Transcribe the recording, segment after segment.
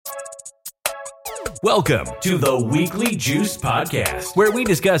Welcome to the Weekly Juice Podcast, where we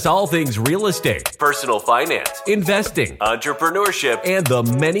discuss all things real estate, personal finance, investing, entrepreneurship, and the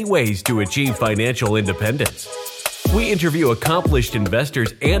many ways to achieve financial independence. We interview accomplished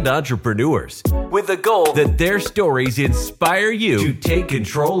investors and entrepreneurs with the goal that their stories inspire you to take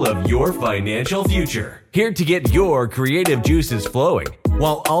control of your financial future. Here to get your creative juices flowing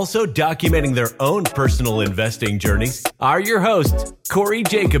while also documenting their own personal investing journeys are your hosts, Corey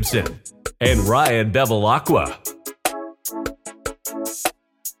Jacobson and Ryan Bevilacqua.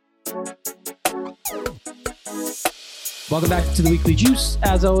 Welcome back to the Weekly Juice.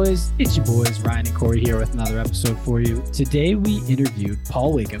 As always, it's your boys, Ryan and Corey, here with another episode for you. Today, we interviewed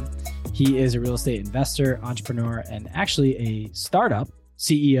Paul Wakim. He is a real estate investor, entrepreneur, and actually a startup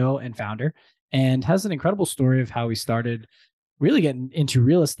CEO and founder, and has an incredible story of how he started really getting into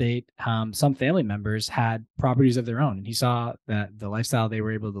real estate. Some family members had properties of their own, and he saw that the lifestyle they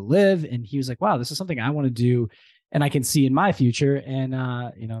were able to live, and he was like, wow, this is something I want to do and I can see in my future. And,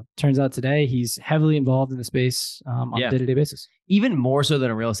 turns out today he's heavily involved in the space on a day-to-day basis. Even more so than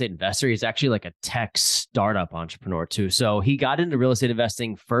a real estate investor, he's actually like a tech startup entrepreneur too. So he got into real estate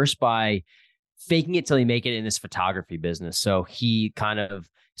investing first by faking it till he make it in his photography business. So he kind of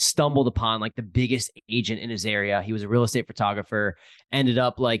stumbled upon like the biggest agent in his area. He was a real estate photographer, ended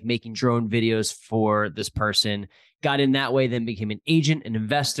up like making drone videos for this person, got in that way, then became an agent, an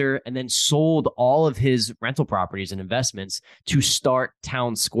investor, and then sold all of his rental properties and investments to start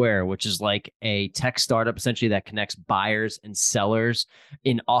TwnSqr, which is like a tech startup essentially that connects buyers and sellers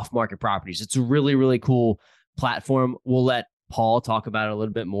in off-market properties. It's a really, really cool platform. We'll let Paul talk about it a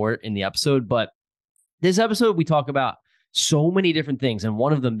little bit more in the episode, but this episode we talk about so many different things, and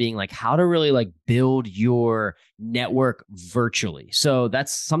one of them being like how to really like build your network virtually. So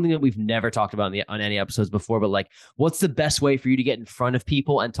that's something that we've never talked about on any episodes before, but like what's the best way for you to get in front of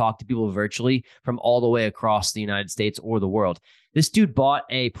people and talk to people virtually from all the way across the United States or the world. This dude bought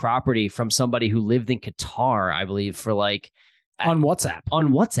a property from somebody who lived in Qatar, I believe, for like on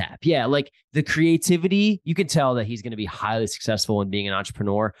WhatsApp. Yeah. Like the creativity, you can tell that he's going to be highly successful in being an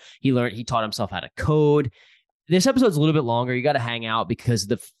entrepreneur. He taught himself how to code. This episode's a little bit longer. You got to hang out because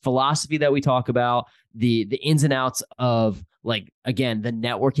the philosophy that we talk about, the ins and outs of like, again, the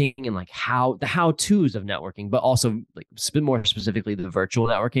networking and like the how-tos of networking, but also like more specifically the virtual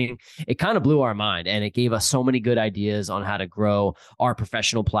networking, it kind of blew our mind and it gave us so many good ideas on how to grow our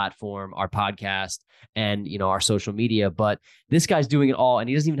professional platform, our podcast, and our social media. But this guy's doing it all and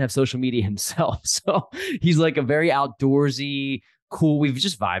he doesn't even have social media himself. So he's like a very outdoorsy, cool. We've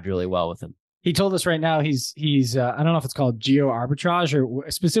just vibed really well with him. He told us right now he's I don't know if it's called geo arbitrage or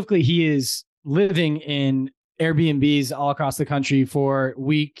specifically he is living in Airbnbs all across the country for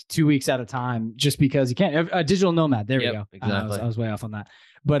 2 weeks at a time just because he can't. A digital nomad. There we go. Exactly. I was way off on that.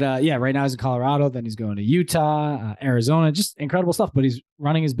 But right now he's in Colorado. Then he's going to Utah, Arizona. Just incredible stuff. But he's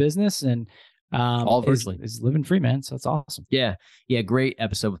running his business and all virtually. Is living free, man. So it's awesome. Yeah. Great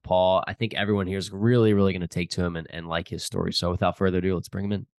episode with Paul. I think everyone here is really, really going to take to him and like his story. So without further ado, let's bring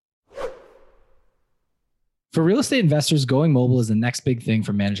him in. For real estate investors, going mobile is the next big thing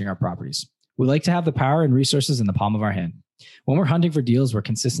for managing our properties. We like to have the power and resources in the palm of our hand. When we're hunting for deals, we're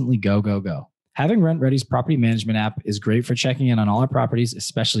consistently go, go, go. Having RentReady's property management app is great for checking in on all our properties,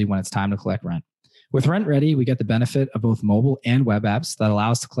 especially when it's time to collect rent. With RentReady, we get the benefit of both mobile and web apps that allow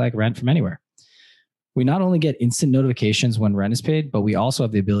us to collect rent from anywhere. We not only get instant notifications when rent is paid, but we also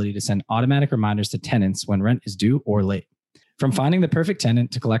have the ability to send automatic reminders to tenants when rent is due or late. From finding the perfect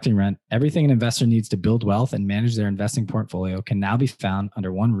tenant to collecting rent, everything an investor needs to build wealth and manage their investing portfolio can now be found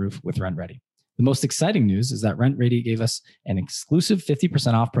under one roof with RentReady. The most exciting news is that RentReady gave us an exclusive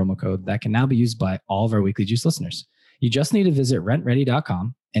 50% off promo code that can now be used by all of our Weekly Juice listeners. You just need to visit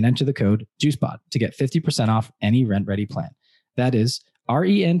rentready.com and enter the code JUICEPOD to get 50% off any RentReady plan. That is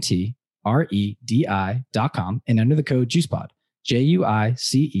RentRedi.com and enter the code JUICEPOD,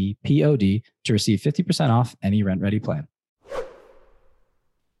 JUICEPOD, to receive 50% off any RentReady plan.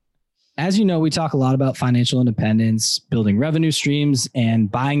 As you know, we talk a lot about financial independence, building revenue streams, and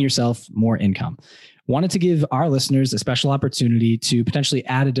buying yourself more income. Wanted to give our listeners a special opportunity to potentially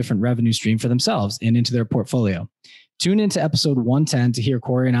add a different revenue stream for themselves and into their portfolio. Tune into episode 110 to hear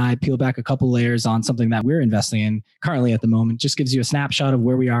Corey and I peel back a couple layers on something that we're investing in currently at the moment. Just gives you a snapshot of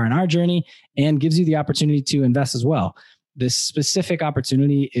where we are in our journey and gives you the opportunity to invest as well. This specific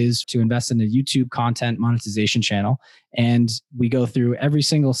opportunity is to invest in a YouTube content monetization channel. And we go through every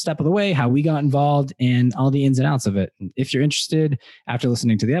single step of the way, how we got involved and all the ins and outs of it. And if you're interested, after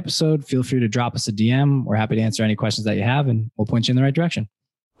listening to the episode, feel free to drop us a DM. We're happy to answer any questions that you have and we'll point you in the right direction.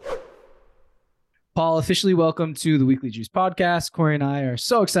 Paul, officially welcome to the Weekly Juice podcast. Corey and I are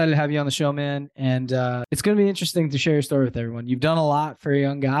so excited to have you on the show, man. And it's going to be interesting to share your story with everyone. You've done a lot for a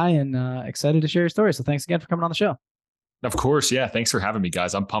young guy and excited to share your story. So thanks again for coming on the show. Of course. Yeah. Thanks for having me,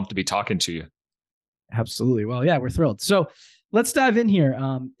 guys. I'm pumped to be talking to you. Absolutely. Well, yeah, we're thrilled. So let's dive in here.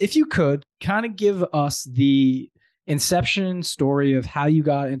 If you could kind of give us the inception story of how you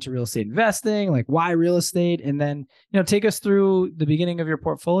got into real estate investing, like why real estate, and then, take us through the beginning of your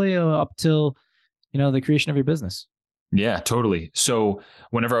portfolio up till, the creation of your business. Yeah, totally. So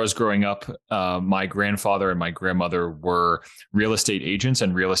whenever I was growing up, my grandfather and my grandmother were real estate agents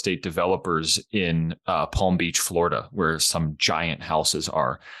and real estate developers in Palm Beach, Florida, where some giant houses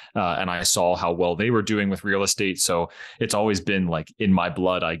are. And I saw how well they were doing with real estate. So it's always been like in my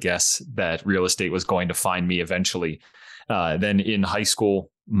blood, I guess, that real estate was going to find me eventually. Then in high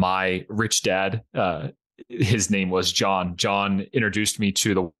school, my rich dad, his name was John. John introduced me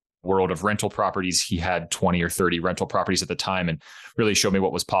to the world of rental properties. He had 20 or 30 rental properties at the time and really showed me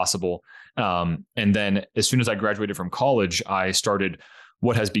what was possible. And then as soon as I graduated from college, I started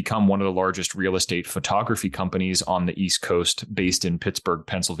what has become one of the largest real estate photography companies on the East Coast, based in Pittsburgh,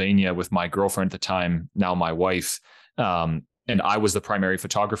 Pennsylvania, with my girlfriend at the time, now my wife. And I was the primary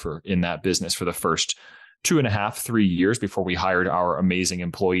photographer in that business for the first 2.5, 3 years before we hired our amazing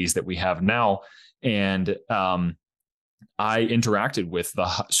employees that we have now. And I interacted with the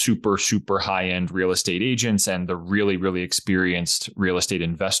super, super high-end real estate agents and the really, really experienced real estate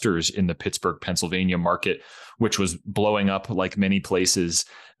investors in the Pittsburgh, Pennsylvania market, which was blowing up like many places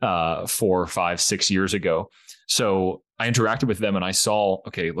 4, 5, 6 years ago. So I interacted with them and I saw,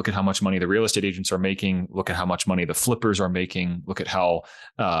 okay, look at how much money the real estate agents are making. Look at how much money the flippers are making. Look at how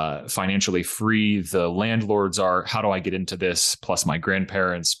financially free the landlords are. How do I get into this? Plus my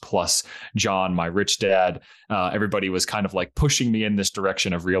grandparents, plus John, my rich dad. Everybody was kind of like pushing me in this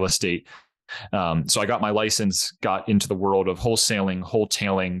direction of real estate. So I got my license, got into the world of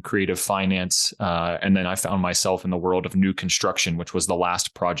wholetailing, creative finance. And then I found myself in the world of new construction, which was the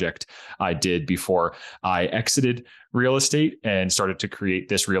last project I did before I exited real estate and started to create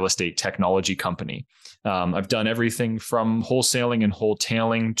this real estate technology company. I've done everything from wholesaling and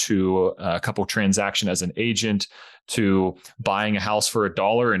wholetailing to a couple transactions as an agent, to buying a house for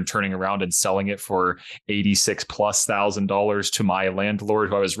 $1 and turning around and selling it for $86,000+ to my landlord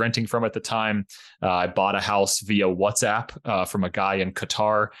who I was renting from at the time. I bought a house via WhatsApp from a guy in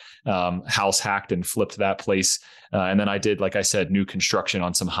Qatar, house hacked and flipped that place. And then I did, like I said, new construction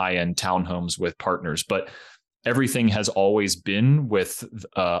on some high-end townhomes with partners. But everything has always been with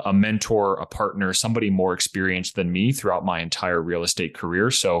a mentor, a partner, somebody more experienced than me throughout my entire real estate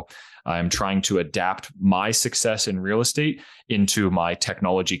career. So I'm trying to adapt my success in real estate into my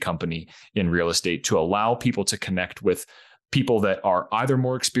technology company in real estate to allow people to connect with people that are either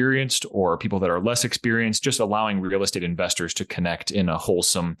more experienced or people that are less experienced, just allowing real estate investors to connect in a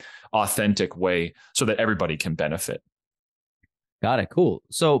wholesome, authentic way so that everybody can benefit. Got it. Cool.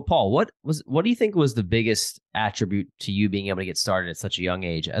 So, Paul, what do you think was the biggest attribute to you being able to get started at such a young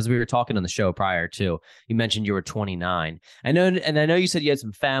age? As we were talking on the show prior to, you mentioned you were 29. I know you said you had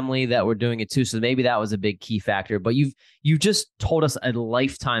some family that were doing it too, so maybe that was a big key factor. But you've just told us a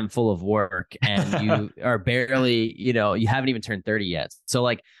lifetime full of work, and you are barely, you haven't even turned 30 yet. So,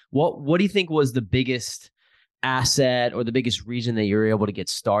 like, what do you think was the biggest asset or the biggest reason that you were able to get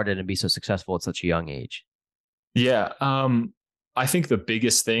started and be so successful at such a young age? Yeah. I think the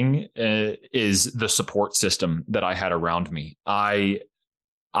biggest thing is the support system that I had around me. I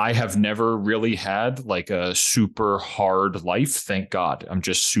have never really had like a super hard life. Thank God. I'm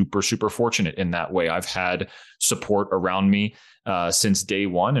just super, super fortunate in that way. I've had support around me since day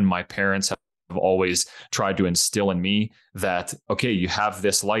one, and my parents have always tried to instill in me that, okay, you have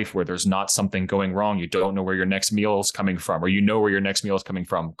this life where there's not something going wrong. You don't know where your next meal is coming from, or where your next meal is coming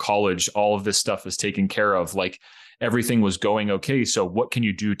from. College, all of this stuff is taken care of. Like, everything was going okay. So what can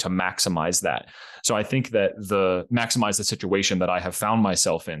you do to maximize that? So I think that maximize the situation that I have found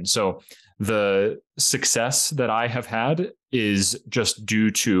myself in. So the success that I have had is just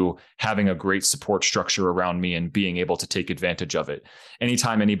due to having a great support structure around me and being able to take advantage of it.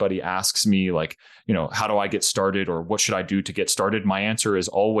 Anytime anybody asks me, like, how do I get started, or what should I do to get started? My answer is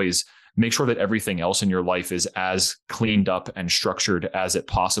always, make sure that everything else in your life is as cleaned up and structured as it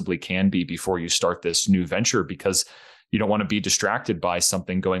possibly can be before you start this new venture, because you don't want to be distracted by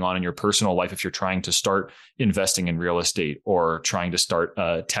something going on in your personal life if you're trying to start investing in real estate or trying to start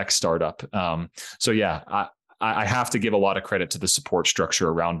a tech startup. So yeah, I have to give a lot of credit to the support structure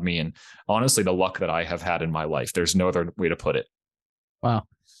around me, and honestly, the luck that I have had in my life. There's no other way to put it. Wow.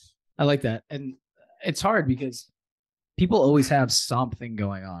 I like that. And it's hard because people always have something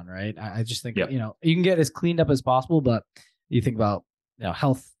going on, right? I just think, Yep. you know, you can get as cleaned up as possible, but you think about, you know,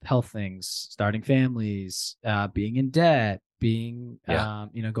 health things, starting families, being in debt, being,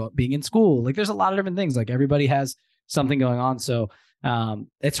 you know, being in school. Like there's a lot of different things. Like everybody has something going on. So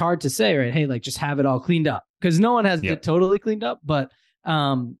it's hard to say, right? Hey, like just have it all cleaned up, because no one has it totally cleaned up. But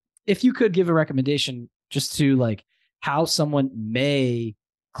if you could give a recommendation just to like how someone may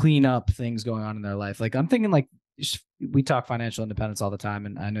clean up things going on in their life. Like I'm thinking like, we talk financial independence all the time,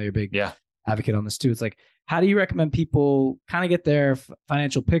 and I know you're a big advocate on this too. It's like, how do you recommend people kind of get their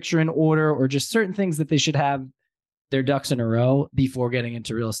financial picture in order, or just certain things that they should have their ducks in a row before getting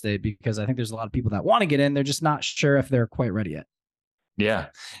into real estate? Because I think there's a lot of people that want to get in, they're just not sure if they're quite ready yet. Yeah.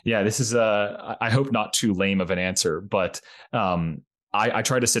 This is I hope not too lame of an answer, but I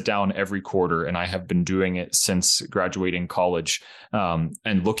try to sit down every quarter, and I have been doing it since graduating college,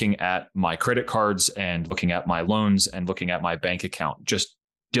 and looking at my credit cards and looking at my loans and looking at my bank account just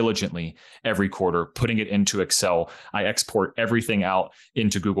diligently every quarter, putting it into Excel. I export everything out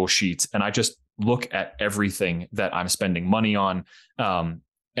into Google Sheets, and I just look at everything that I'm spending money on,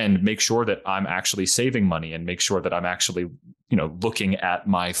 and make sure that I'm actually saving money, and make sure that I'm actually, you know, looking at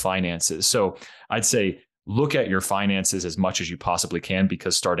my finances. So I'd say, look at your finances as much as you possibly can,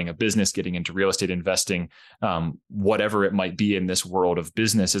 because starting a business, getting into real estate investing, whatever it might be in this world of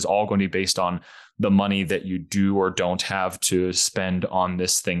business, is all going to be based on the money that you do or don't have to spend on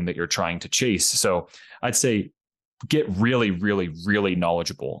this thing that you're trying to chase. So I'd say get really, really, really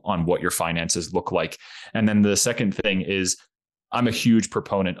knowledgeable on what your finances look like. And then the second thing is, I'm a huge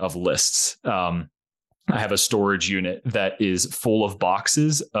proponent of lists. I have a storage unit that is full of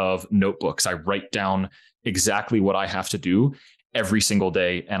boxes of notebooks. I write down exactly what I have to do every single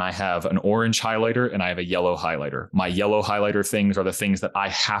day. And I have an orange highlighter and I have a yellow highlighter. My yellow highlighter things are the things that I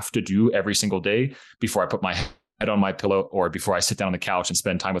have to do every single day before I put my head on my pillow, or before I sit down on the couch and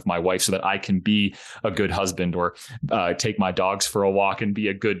spend time with my wife, so that I can be a good husband, or take my dogs for a walk and be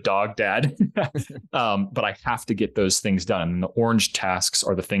a good dog dad. But I have to get those things done. And the orange tasks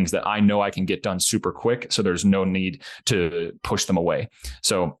are the things that I know I can get done super quick, so there's no need to push them away.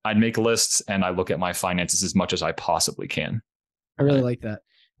 So I'd make lists, and I look at my finances as much as I possibly can. I really like that.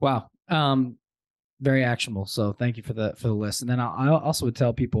 Wow. Very actionable. So thank you for the list. And then I also would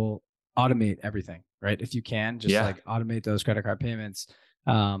tell people, automate everything, right? If you can, just like automate those credit card payments,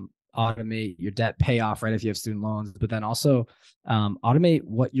 automate your debt payoff, right? If you have student loans, but then also automate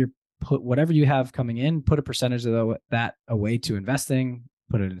whatever you have coming in, put a percentage of that away to investing,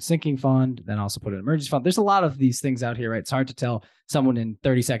 put it in a sinking fund, then also put it in an emergency fund. There's a lot of these things out here, right? It's hard to tell someone in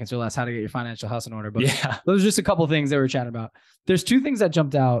 30 seconds or less how to get your financial house in order, but those are just a couple of things that we're chatting about. There's two things that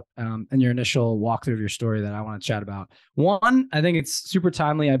jumped out in your initial walkthrough of your story that I want to chat about. One, I think it's super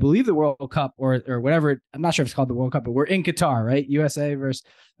timely. I believe the World Cup or whatever, I'm not sure if it's called the World Cup, but we're in Qatar, right? USA versus,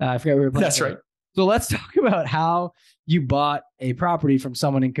 I forget where we were playing. That's right. So let's talk about how you bought a property from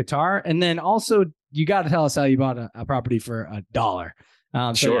someone in Qatar. And then also, you got to tell us how you bought a property for $1.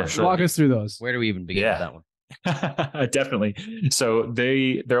 Sure. Walk us through those. Where do we even begin with that one? Definitely. So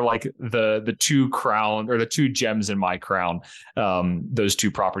they're like the two crown, or the two gems in my crown, those two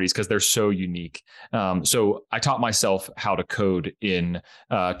properties, because they're so unique. So I taught myself how to code in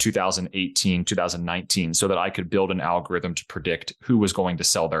 2018, 2019, so that I could build an algorithm to predict who was going to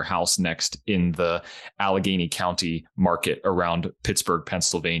sell their house next in the Allegheny County market around Pittsburgh,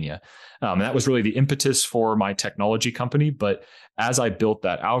 Pennsylvania. And that was really the impetus for my technology company. But as I built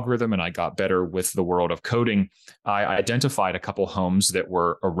that algorithm and I got better with the world of coding, I identified a couple homes that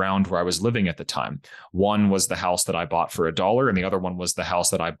were around where I was living at the time. One was the house that I bought for $1, and the other one was the house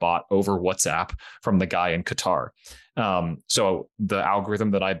that I bought over WhatsApp from the guy in Qatar. So the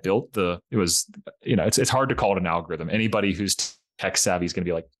algorithm that I built, it's hard to call it an algorithm. Anybody who's tech savvy is going to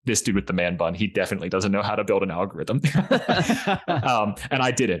be like, this dude with the man bun, he definitely doesn't know how to build an algorithm. And I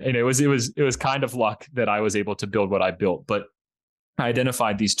did it. And it was kind of luck that I was able to build what I built. But I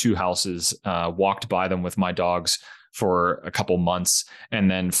identified these two houses, walked by them with my dogs for a couple months,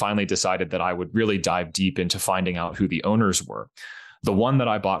 and then finally decided that I would really dive deep into finding out who the owners were. The one that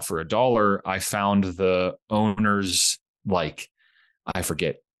I bought for $1, I found the owner's, I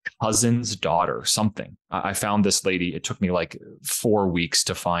forget, cousin's daughter, something. I found this lady. It took me 4 weeks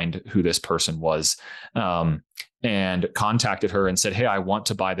to find who this person was, and contacted her and said, hey, I want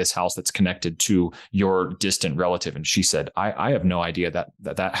to buy this house that's connected to your distant relative. And she said, I have no idea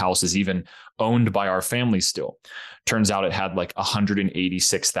that house is even owned by our family still. Turns out it had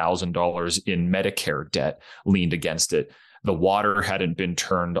 $186,000 in Medicare debt leaned against it. The water hadn't been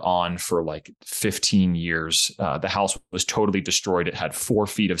turned on for 15 years. The house was totally destroyed. It had 4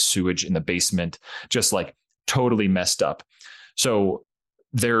 feet of sewage in the basement, just totally messed up. So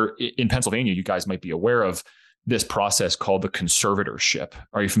there in Pennsylvania, you guys might be aware of this process called the conservatorship.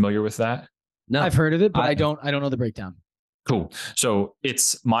 Are you familiar with that? No, I've heard of it, but I don't know the breakdown. Cool. So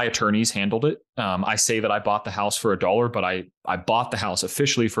it's my attorneys handled it. I say that I bought the house for $1, but I bought the house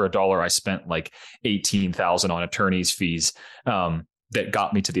officially for $1. I spent like $18,000 on attorney's fees that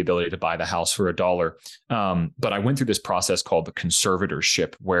got me to the ability to buy the house for $1. But I went through this process called the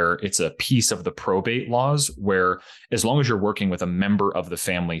conservatorship, where it's a piece of the probate laws where as long as you're working with a member of the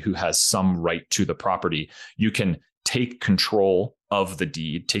family who has some right to the property, you can take control of the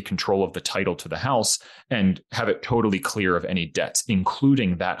deed, take control of the title to the house, and have it totally clear of any debts,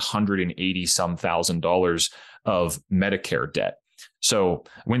 including that $180-some thousand of Medicare debt. So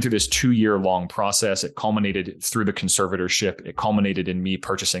I went through this 2-year long process. It culminated through the conservatorship. It culminated in me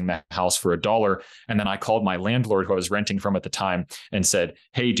purchasing that house for $1. And then I called my landlord who I was renting from at the time and said,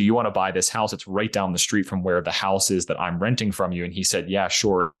 hey, do you want to buy this house? It's right down the street from where the house is that I'm renting from you. And he said, yeah,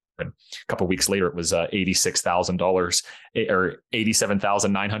 sure. And a couple of weeks later, it was $86,000 or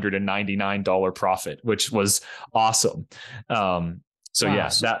 $87,999 profit, which was awesome. That's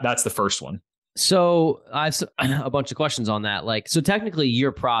the first one. So I have a bunch of questions on that. Like, so technically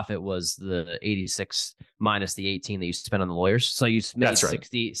your profit was the 86 minus the 18 that you spent on the lawyers. So you made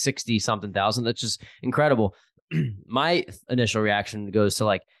 60 something thousand. That's just incredible. My initial reaction goes to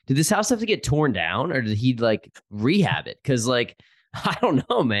like, did this house have to get torn down or did he like rehab it? Cause like, I don't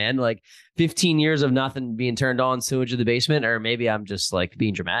know, man, like 15 years of nothing being turned on, sewage in the basement, or maybe I'm just like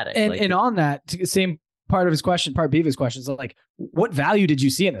being dramatic. And on that same part of his question, part B of his question is like, what value did you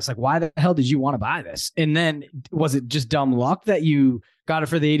see in this? Like, why the hell did you want to buy this? And then was it just dumb luck that you got it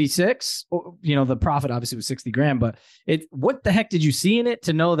for the 86? You know, the profit obviously was 60 grand, but what the heck did you see in it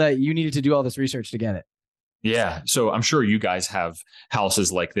to know that you needed to do all this research to get it? Yeah. So I'm sure you guys have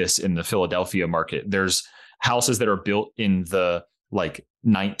houses like this in the Philadelphia market. There's houses that are built in the like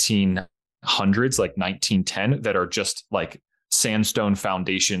 1900s, like 1910, that are just like sandstone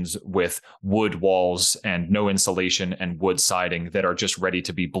foundations with wood walls and no insulation and wood siding that are just ready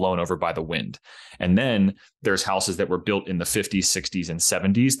to be blown over by the wind. And then there's houses that were built in the 50s, 60s, and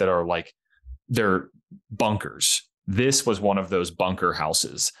 70s that are like, they're bunkers. This was one of those bunker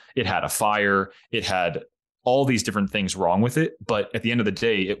houses. It had a fire. It had all these different things wrong with it. But at the end of the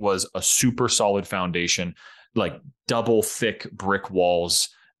day, it was a super solid foundation, like double thick brick walls,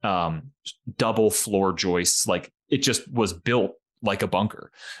 double floor joists. Like it just was built like a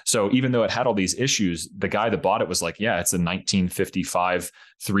bunker. So even though it had all these issues, the guy that bought it was like, yeah, it's a 1955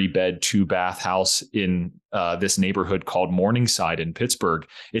 3-bed, 2-bath house in this neighborhood called Morningside in Pittsburgh.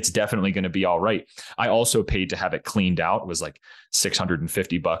 It's definitely going to be all right. I also paid to have it cleaned out. It was like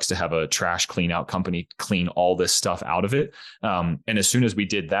 $650 to have a trash clean out company clean all this stuff out of it. And as soon as we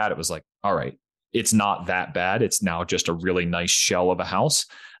did that, it was like, all right, it's not that bad. It's now just a really nice shell of a house.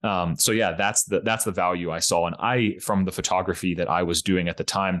 So yeah, that's the value I saw. And from the photography that I was doing at the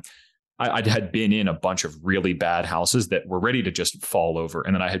time, I had been in a bunch of really bad houses that were ready to just fall over.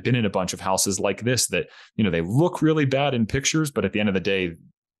 And then I had been in a bunch of houses like this that, you know, they look really bad in pictures, but at the end of the day,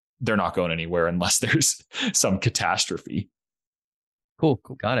 they're not going anywhere unless there's some catastrophe. Cool.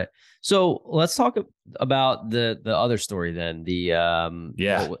 Got it. So let's talk about the other story then.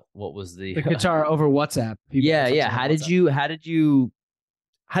 What was the Qatar over WhatsApp? Yeah. How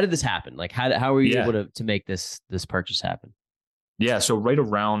did this happen? Like how were you able to make this purchase happen? Yeah. So right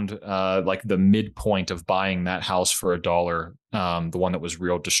around like the midpoint of buying that house for $1, the one that was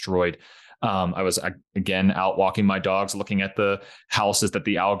real destroyed. I was again out walking my dogs, looking at the houses that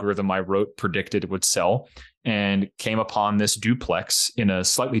the algorithm I wrote predicted would sell, and came upon this duplex in a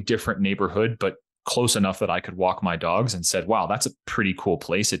slightly different neighborhood, but close enough that I could walk my dogs, and said, wow, that's a pretty cool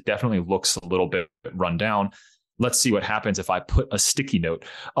place. It definitely looks a little bit run down. Let's see what happens if I put a sticky note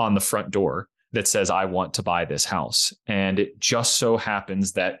on the front door that says, I want to buy this house. And it just so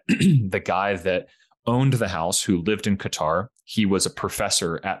happens that the guy that owned the house, who lived in Qatar, he was a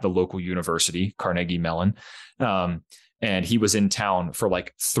professor at the local university, Carnegie Mellon. And he was in town for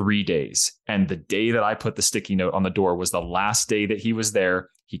like 3 days. And the day that I put the sticky note on the door was the last day that he was there.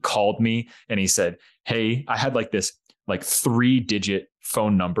 He called me and he said, hey, I had like this like 3-digit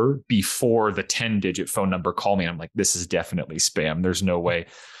phone number before the 10-digit phone number. Call me. And I'm like, this is definitely spam. There's no way.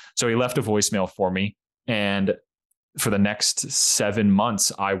 So he left a voicemail for me. And for the next 7 months,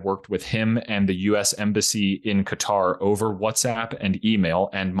 I worked with him and the U.S. Embassy in Qatar over WhatsApp and email,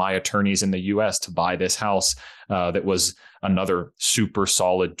 and my attorneys in the U.S. to buy this house that was another super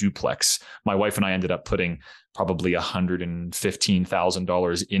solid duplex. My wife and I ended up putting probably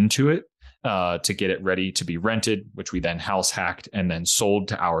 $115,000 into it to get it ready to be rented, which we then house hacked and then sold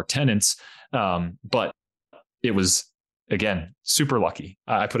to our tenants. But it was, again, super lucky.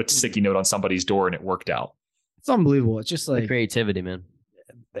 I put a sticky note on somebody's door and it worked out. It's unbelievable. It's just like the creativity, man.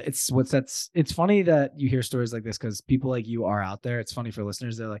 It's funny that you hear stories like this because people like you are out there. It's funny for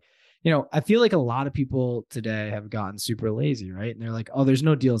listeners. They're like, I feel like a lot of people today have gotten super lazy, right? And they're like, oh, there's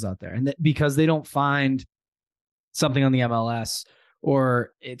no deals out there. And because they don't find something on the MLS,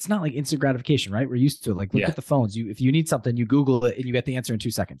 or it's not like instant gratification, right? We're used to it. Like, look at the phones. If you need something, you Google it and you get the answer in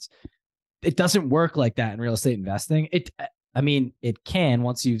 2 seconds. It doesn't work like that in real estate investing. It can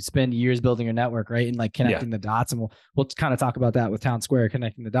once you spend years building your network, right? And like connecting the dots. And we'll kind of talk about that with TwnSqr,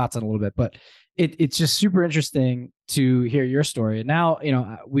 connecting the dots in a little bit. But it's just super interesting to hear your story. And now,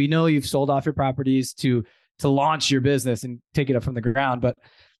 we know you've sold off your properties to launch your business and take it up from the ground. But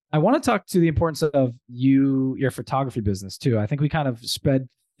I want to talk to the importance of your photography business too. I think we kind of sped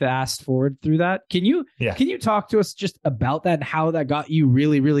fast forward through that. Can you talk to us just about that and how that got you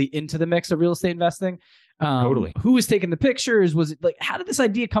really, really into the mix of real estate investing? Totally. Who was taking the pictures? Was it like, how did this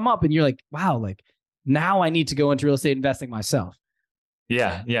idea come up? And you're like, wow, like now I need to go into real estate investing myself.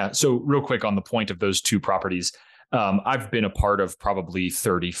 Yeah. So real quick on the point of those 2 properties, I've been a part of probably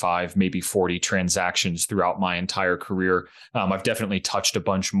 35, maybe 40 transactions throughout my entire career. I've definitely touched a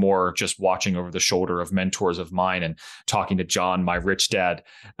bunch more just watching over the shoulder of mentors of mine and talking to John, my rich dad.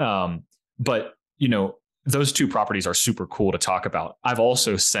 But those 2 properties are super cool to talk about. I've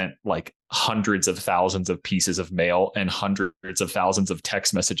also sent like hundreds of thousands of pieces of mail and hundreds of thousands of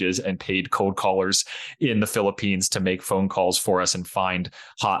text messages and paid cold callers in the Philippines to make phone calls for us and find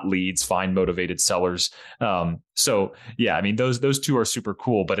hot leads, find motivated sellers. So yeah, I mean, those 2 are super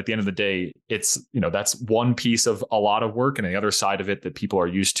cool, but at the end of the day, it's, that's one piece of a lot of work. And the other side of it that people are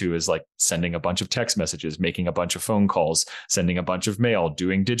used to is like sending a bunch of text messages, making a bunch of phone calls, sending a bunch of mail,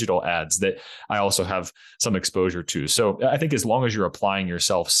 doing digital ads that I also have some exposure to. So I think as long as you're applying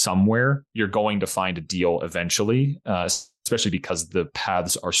yourself somewhere, you're going to find a deal eventually, especially because the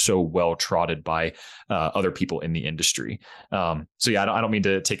paths are so well trodden by other people in the industry. So yeah, I don't mean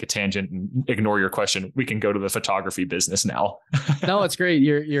to take a tangent and ignore your question. We can go to the photography business now. No, it's great.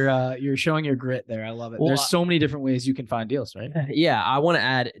 You're showing your grit there. I love it. Well, there's so many different ways you can find deals, right? Yeah, I want to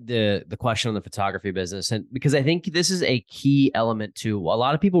add the question on the photography business, and because I think this is a key element too. A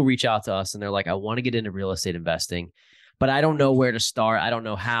lot of people reach out to us and they're like, I want to get into real estate investing, but I don't know where to start. I don't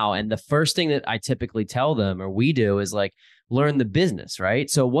know how. And the first thing that I typically tell them, or we do, is like, learn the business, right?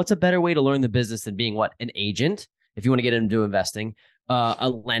 So what's a better way to learn the business than being an agent, if you want to get into investing, a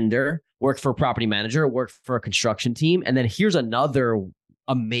lender, work for a property manager, work for a construction team. And then here's another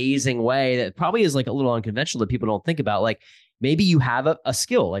amazing way that probably is like a little unconventional that people don't think about. Like maybe you have a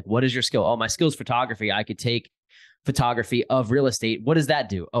skill. Like, what is your skill? Oh, my skill is photography. I could take photography of real estate. What does that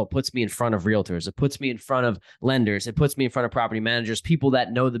do? Oh, it puts me in front of realtors. It puts me in front of lenders. It puts me in front of property managers, people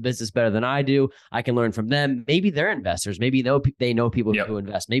that know the business better than I do. I can learn from them. Maybe they're investors. Maybe they know people who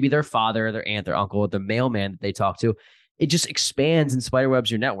invest. Maybe their father, their aunt, their uncle, the mailman that they talk to. It just expands and spiderwebs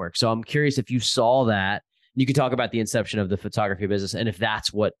your network. So I'm curious if you saw that. You could talk about the inception of the photography business and if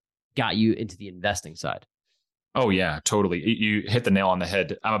that's what got you into the investing side. Oh, yeah, totally. You hit the nail on the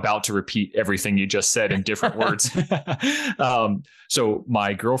head. I'm about to repeat everything you just said in different words. So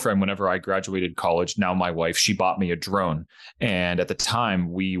my girlfriend, whenever I graduated college, now my wife, she bought me a drone. And at the time,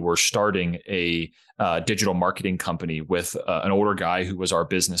 we were starting a digital marketing company with an older guy who was our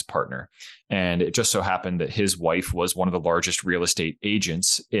business partner. And it just so happened that his wife was one of the largest real estate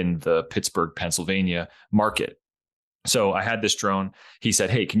agents in the Pittsburgh, Pennsylvania market. So I had this drone. He said,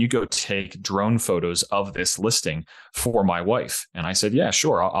 hey, can you go take drone photos of this listing for my wife? And I said, yeah,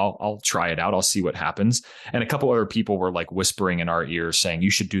 sure. I'll try it out. I'll see what happens. And a couple other people were like whispering in our ears saying, you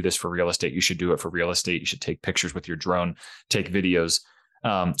should do this for real estate. You should do it for real estate. You should take pictures with your drone, take videos.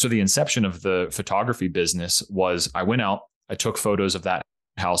 So the inception of the photography business was I went out, I took photos of that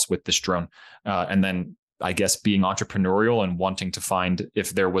house with this drone. And then I guess being entrepreneurial and wanting to find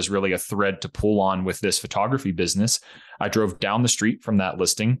if there was really a thread to pull on with this photography business, I drove down the street from that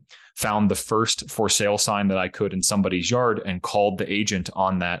listing, found the first for sale sign that I could in somebody's yard and called the agent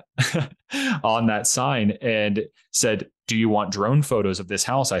on that on that sign and said, do you want drone photos of this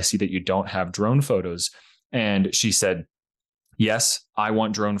house? I see that you don't have drone photos. And she said, yes, I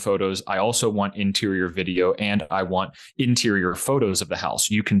want drone photos. I also want interior video and I want interior photos of the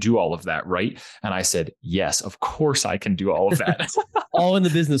house. You can do all of that, right? And I said, yes, of course I can do all of that. All in the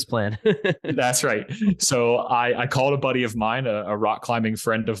business plan. That's right. So I called a buddy of mine, a rock climbing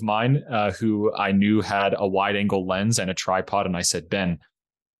friend of mine, who I knew had a wide angle lens and a tripod. And I said, Ben,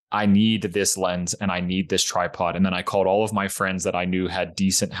 I need this lens and I need this tripod. And then I called all of my friends that I knew had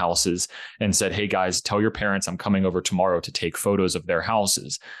decent houses and said, hey guys, tell your parents I'm coming over tomorrow to take photos of their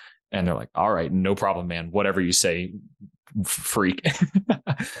houses. And they're like, all right, no problem, man. Whatever you say, freak.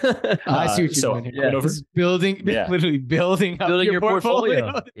 I see what you're doing here. This is literally building up your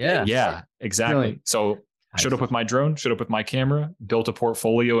portfolio. Yeah, exactly. Brilliant. So showed up with my drone, showed up with my camera, built a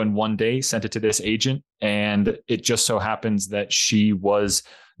portfolio in one day, sent it to this agent. And it just so happens that she was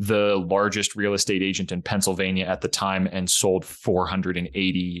the largest real estate agent in Pennsylvania at the time and sold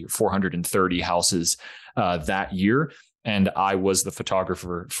 430 houses that year. And I was the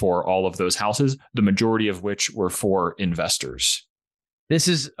photographer for all of those houses, the majority of which were for investors. This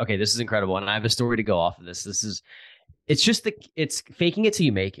is incredible. And I have a story to go off of this. It's faking it till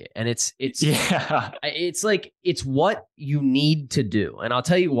you make it. And it's what you need to do. And I'll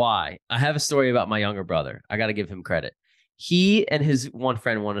tell you why. I have a story about my younger brother. I got to give him credit. He and his one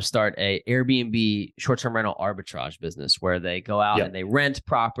friend want to start a Airbnb short-term rental arbitrage business where they go out and they rent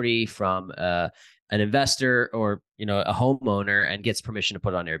property from an investor or, a homeowner and gets permission to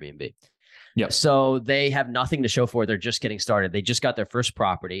put it on Airbnb. Yep. So they have nothing to show for it. They're just getting started. They just got their first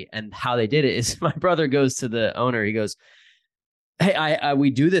property. And how they did it is my brother goes to the owner. He goes, hey,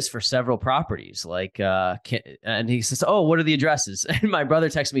 we do this for several properties. And he says, oh, what are the addresses? And my brother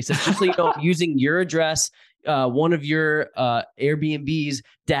texts me, says, just so you know, using your address, one of your Airbnb's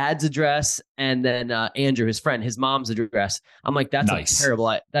dad's address, and then Andrew, his friend, his mom's address. I'm like, that's nice.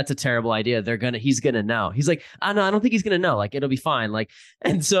 That's a terrible idea. He's gonna know. He's like, I don't think he's gonna know. Like, it'll be fine.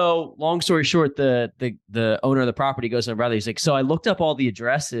 And so long story short, the owner of the property goes to my brother. He's like, so I looked up all the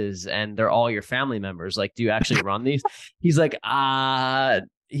addresses and they're all your family members. Like, do you actually run these? He's like,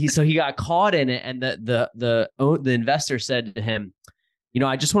 he got caught in it. And the investor said to him,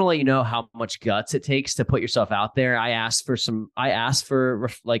 I just want to let you know how much guts it takes to put yourself out there. I asked for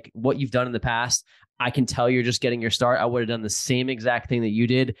what you've done in the past. I can tell you're just getting your start. I would have done the same exact thing that you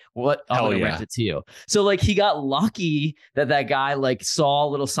did. I'm going to rent it to you. So he got lucky that guy saw a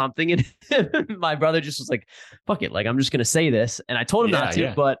little something in him. My brother just was like, fuck it. I'm just going to say this. And I told him not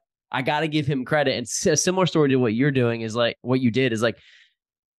to, but I got to give him credit. And a similar story to what you're doing is what you did is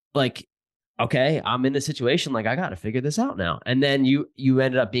okay, I'm in a situation I got to figure this out now. And then you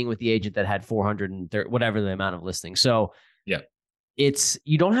ended up being with the agent that had 430, whatever the amount of listings. So you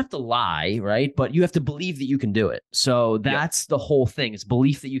don't have to lie, right? But you have to believe that you can do it. So that's the whole thing. It's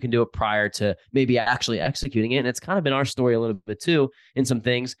belief that you can do it prior to maybe actually executing it. And it's kind of been our story a little bit too in some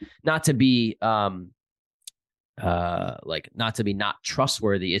things, not to be not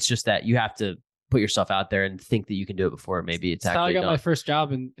trustworthy. It's just that you have to put yourself out there and think that you can do it before maybe it's actually how I got done. My first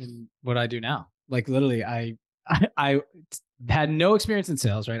job in what I do now. Literally, I had no experience in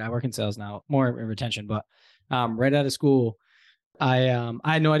sales, right? I work in sales now, more in retention, but right out of school, I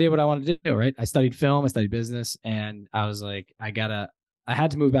had no idea what I wanted to do, right? I studied film, I studied business, and I was like, I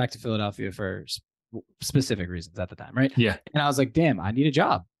had to move back to Philadelphia for specific reasons at the time, right? Yeah. And I was like, damn, I need a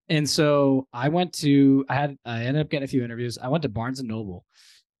job. And so I ended up getting a few interviews. I went to Barnes and Noble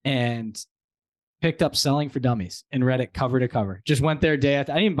and picked up Selling for Dummies and read it cover to cover. Just went there day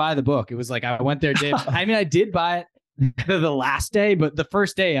after. I didn't even buy the book. It was I went there day. I did buy it the last day, but the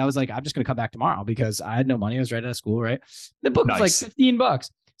first day I was like, I'm just going to come back tomorrow because I had no money. I was right out of school, right? The book was $15.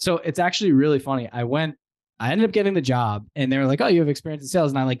 So it's actually really funny. I ended up getting the job and they were like, oh, you have experience in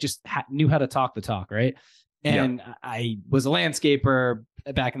sales. And I just knew how to talk the talk, right? And I was a landscaper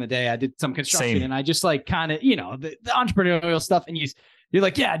back in the day. I did some construction and I just kind of, the entrepreneurial stuff. And you're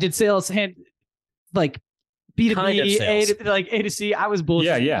like, yeah, I did sales B2B, kind of A to C. I was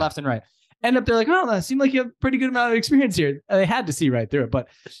bullshitting left and right. End up, they're like, oh, that seemed like you have a pretty good amount of experience here. They had to see right through it. But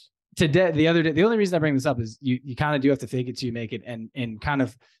today, the only reason I bring this up is you kind of do have to fake it till you make it, and kind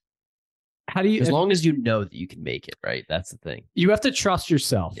of how do you? As long as you know that you can make it, right? That's the thing. You have to trust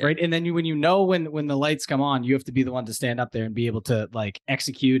yourself, right? And then when the lights come on, you have to be the one to stand up there and be able to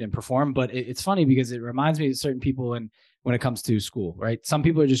execute and perform. But it's funny because it reminds me of certain people when it comes to school, right? Some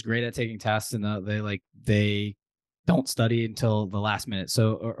people are just great at taking tests and they don't study until the last minute.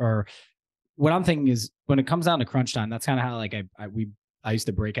 So, or what I'm thinking is when it comes down to crunch time, that's kind of how I used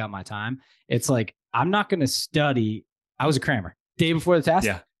to break out my time. It's I'm not going to study. I was a crammer day before the test,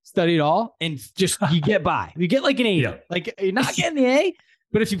 study it all and just, you get by, you get an A, you're not getting the A,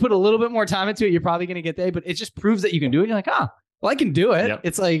 but if you put a little bit more time into it, you're probably going to get the A, but it just proves that you can do it. You're like, well, I can do it. Yep.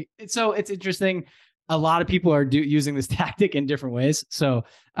 It's interesting. A lot of people are using this tactic in different ways. So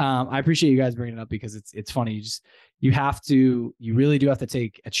I appreciate you guys bringing it up because it's funny. You really do have to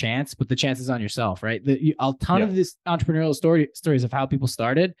take a chance, but the chance is on yourself, right? A ton of this entrepreneurial stories of how people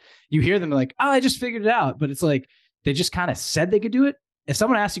started, you hear them like, oh, I just figured it out. But it's they just kind of said they could do it. If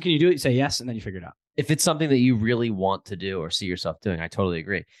someone asks you, can you do it? You say yes, and then you figure it out. If it's something that you really want to do or see yourself doing, I totally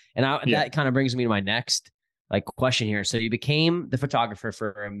agree. And that kind of brings me to my next like question here. So you became the photographer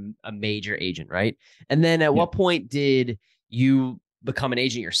for a major agent, right? And then at what point did you become an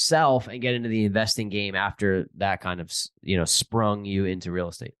agent yourself and get into the investing game after that kind of, sprung you into real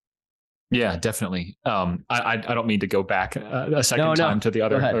estate? Yeah, definitely. I don't mean to go back a second time to the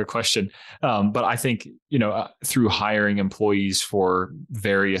other question. But I think, through hiring employees for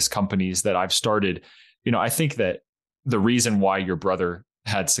various companies that I've started, I think that the reason why your brother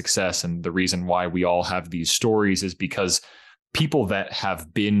had success and the reason why we all have these stories is because people that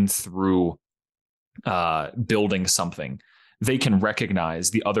have been through building something, they can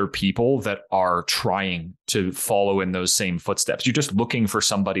recognize the other people that are trying to follow in those same footsteps. You're just looking for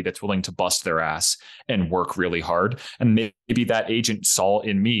somebody that's willing to bust their ass and work really hard. And maybe that agent saw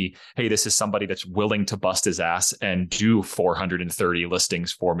in me, hey, this is somebody that's willing to bust his ass and do 430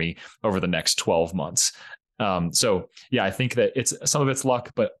 listings for me over the next 12 months. So yeah, I think that some of it's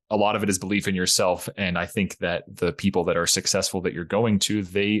luck, but a lot of it is belief in yourself. And I think that the people that are successful that you're going to,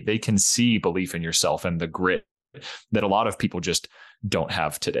 they can see belief in yourself and the grit that a lot of people just don't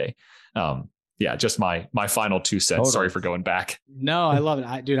have today. Just my final 2 cents. Totally. Sorry for going back. No, I love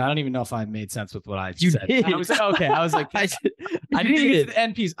it. Dude, I don't even know if I made sense with what I you said. Did. I was like, okay. I was like, I didn't even get to the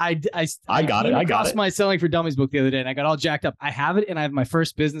end piece. I got it. I got it. My Selling for Dummies book the other day and I got all jacked up. I have it and I have my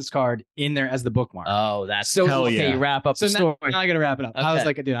first business card in there as the bookmark. Oh, that's so okay. Wrap up the story. Now I got to wrap it up. Okay. I was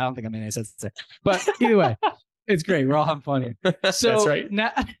like, dude, I don't think I made any sense to say. But either way. It's great. We're all having fun here. So that's right.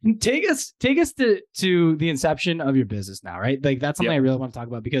 Now, take us to the inception of your business now, right? Like that's something I really want to talk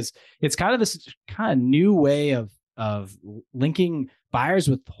about because it's kind of this kind of new way of linking buyers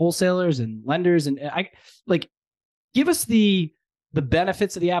with wholesalers and lenders. And give us the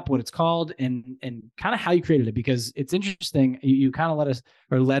benefits of the app, what it's called, and kind of how you created it, because it's interesting. You kind of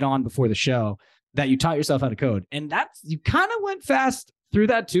led on before the show that you taught yourself how to code, and you kind of went fast through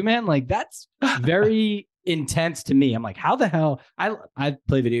that too, man. Like that's very intense to me. I'm like, how the hell? I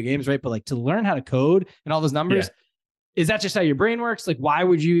play video games, right? But like to learn how to code and all those numbers, is that just how your brain works? Like, why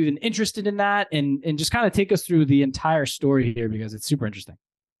would you even interested in that? And just kind of take us through the entire story here because it's super interesting.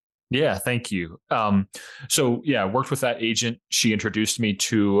 Yeah, thank you. I worked with that agent. She introduced me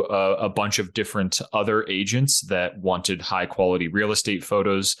to a bunch of different other agents that wanted high quality real estate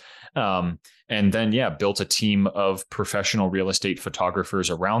photos. And then, built a team of professional real estate photographers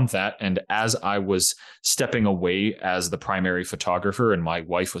around that. And as I was stepping away as the primary photographer and my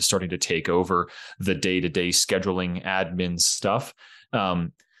wife was starting to take over the day-to-day scheduling admin stuff,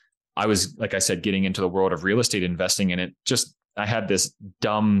 I was, like I said, getting into the world of real estate investing. And I had this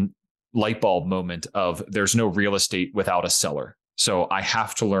dumb light bulb moment of there's no real estate without a seller. So I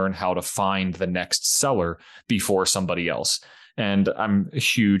have to learn how to find the next seller before somebody else. And I'm a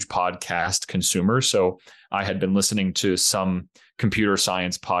huge podcast consumer. So I had been listening to some computer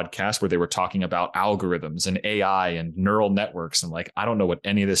science podcast where they were talking about algorithms and AI and neural networks. And I don't know what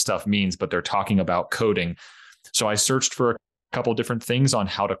any of this stuff means, but they're talking about coding. So I searched for a couple different things on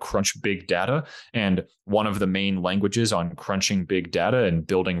how to crunch big data. And one of the main languages on crunching big data and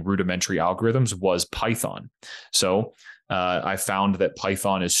building rudimentary algorithms was Python. So I found that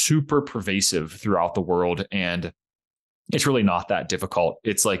Python is super pervasive throughout the world, and it's really not that difficult.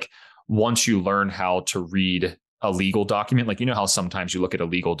 It's like once you learn how to read a legal document, how sometimes you look at a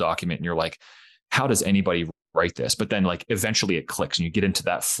legal document and you're like, how does anybody write this? But then eventually it clicks and you get into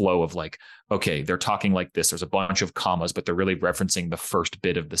that flow of okay, they're talking like this. There's a bunch of commas, but they're really referencing the first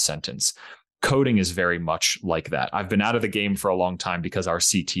bit of the sentence. Coding is very much like that. I've been out of the game for a long time because our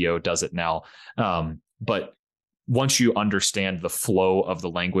CTO does it now. But once you understand the flow of the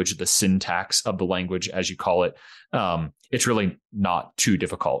language, the syntax of the language, as you call it, it's really not too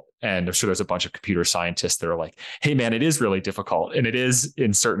difficult. And I'm sure there's a bunch of computer scientists that are like, hey, man, it is really difficult. And it is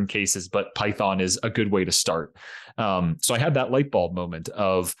in certain cases, but Python is a good way to start. So I had that light bulb moment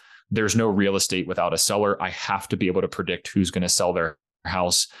of there's no real estate without a seller. I have to be able to predict who's going to sell their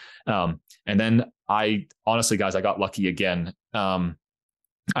house. And then honestly, guys, I got lucky again.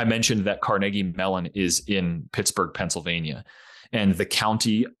 I mentioned that Carnegie Mellon is in Pittsburgh, Pennsylvania, and the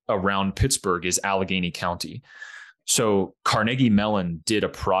county around Pittsburgh is Allegheny County. So Carnegie Mellon did a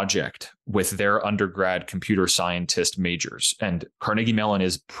project with their undergrad computer scientist majors, and Carnegie Mellon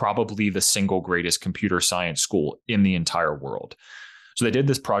is probably the single greatest computer science school in the entire world. So they did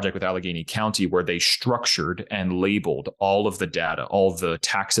this project with Allegheny County where they structured and labeled all of the data, all the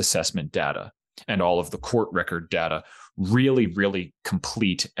tax assessment data, and all of the court record data really, really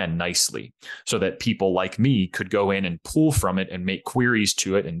complete and nicely so that people like me could go in and pull from it and make queries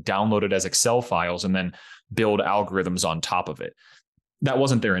to it and download it as Excel files and then build algorithms on top of it. That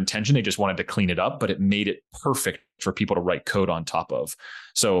wasn't their intention. They just wanted to clean it up, but it made it perfect for people to write code on top of.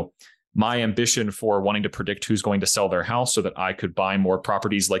 So my ambition for wanting to predict who's going to sell their house so that I could buy more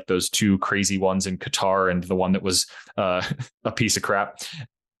properties like those two crazy ones in Qatar and the one that was a piece of crap.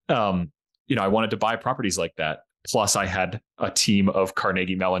 I wanted to buy properties like that. Plus, I had a team of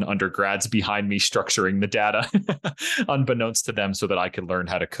Carnegie Mellon undergrads behind me structuring the data, unbeknownst to them, so that I could learn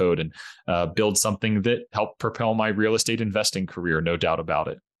how to code and build something that helped propel my real estate investing career. No doubt about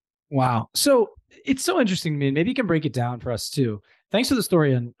it. Wow. So it's so interesting to me. Maybe you can break it down for us too. Thanks for the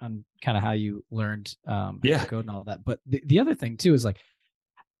story on kind of how you learned how to code and all of that. But the other thing too is like,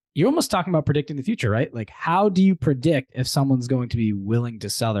 you're almost talking about predicting the future, right? Like, how do you predict if someone's going to be willing to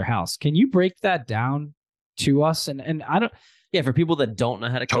sell their house? Can you break that down to us? And I don't. Yeah, for people that don't know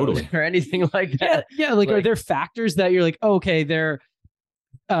how to code or anything like that. Yeah. Like, are there factors that you're like, oh, okay, they're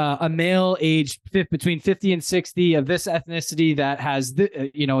a male aged between 50 and 60 of this ethnicity that has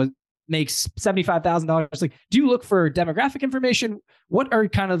makes $75,000. Like, do you look for demographic information? What are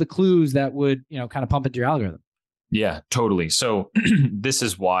kind of the clues that would, kind of pump into your algorithm? Yeah, totally. So this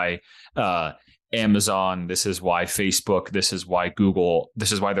is why Amazon, this is why Facebook, this is why Google,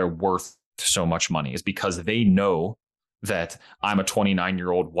 this is why they're worth so much money, is because they know that I'm a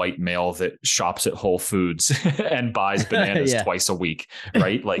 29-year-old white male that shops at Whole Foods and buys bananas twice a week,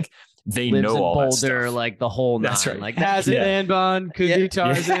 right? Like, they lives know in all Boulder, that stuff. like the whole nine. That's right. Like has an man bun, could be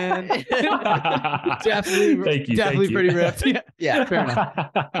Tarzan. definitely pretty ripped. Yeah, fair enough.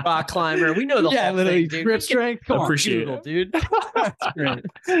 Rock climber. We know the whole thing, dude. Grip strength. Come Appreciate on, Google, it. dude.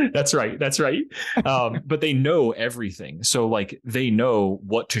 That's great. That's right. But they know everything. So like, they know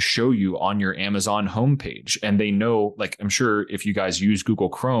what to show you on your Amazon homepage. And they know, like, I'm sure if you guys use Google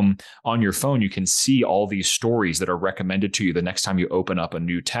Chrome on your phone, you can see all these stories that are recommended to you the next time you open up a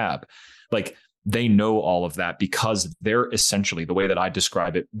new tab. Like, they know all of that because they're essentially, the way that I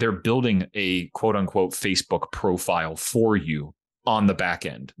describe it, they're building a quote unquote Facebook profile for you on the back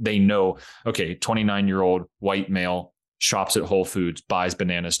end. They know, okay, 29-year-old white male, shops at Whole Foods, buys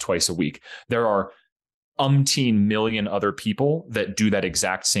bananas twice a week. There are umpteen million other people that do that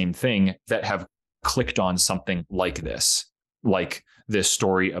exact same thing that have clicked on something like this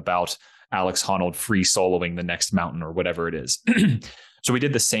story about Alex Honnold free soloing the next mountain or whatever it is. So we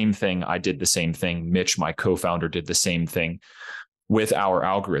did the same thing. I did the same thing. Mitch, my co-founder, did the same thing with our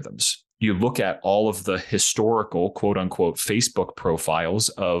algorithms. You look at all of the historical, quote unquote, Facebook profiles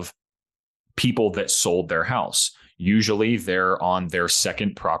of people that sold their house. Usually they're on their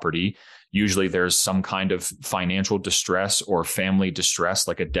second property. Usually there's some kind of financial distress or family distress,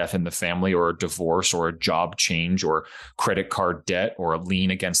 like a death in the family or a divorce or a job change or credit card debt or a lien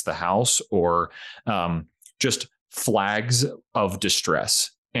against the house or just flags of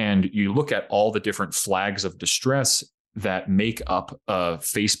distress. And you look at all the different flags of distress that make up a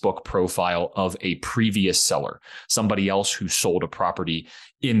Facebook profile of a previous seller, somebody else who sold a property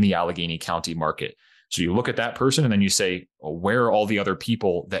in the Allegheny County market. So you look at that person and then you say, well, where are all the other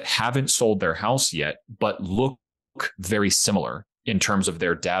people that haven't sold their house yet, but look very similar in terms of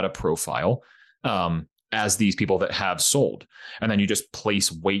their data profile as these people that have sold? And then you just place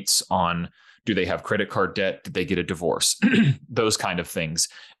weights on, do they have credit card debt? Did they get a divorce? Those kind of things.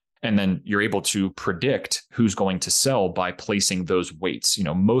 And then you're able to predict who's going to sell by placing those weights.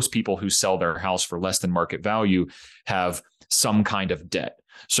 Most people who sell their house for less than market value have some kind of debt.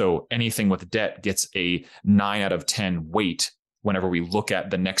 So anything with debt gets a 9 out of 10 weight whenever we look at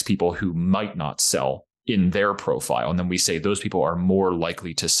the next people who might not sell in their profile. And then we say those people are more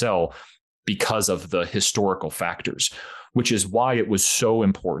likely to sell because of the historical factors, which is why it was so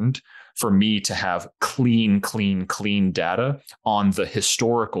important for me to have clean data on the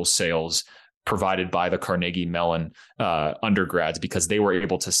historical sales provided by the Carnegie Mellon undergrads, because they were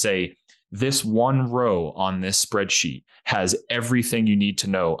able to say, this one row on this spreadsheet has everything you need to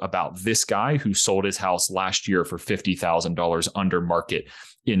know about this guy who sold his house last year for $50,000 under market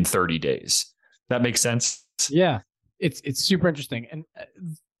in 30 days. That makes sense? Yeah, it's super interesting. And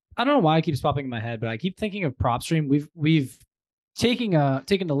I don't know why it keeps popping in my head, but I keep thinking of PropStream. We've taken a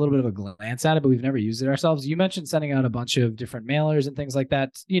little bit of a glance at it, but we've never used it ourselves. You mentioned sending out a bunch of different mailers and things like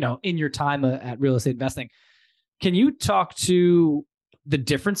that, in your time at real estate investing. Can you talk to the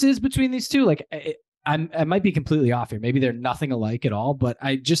differences between these two? Like, I might be completely off here. Maybe they're nothing alike at all, but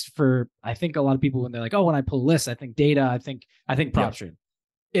I think a lot of people, when they're like, oh, when I pull lists, I think data, I think PropStream.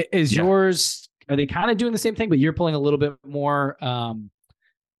 Is yours, are they kind of doing the same thing, but you're pulling a little bit more,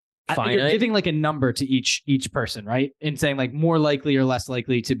 you're giving like a number to each person, right? And saying like more likely or less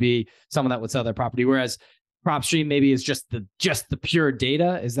likely to be someone that would sell their property. Whereas PropStream maybe is just the pure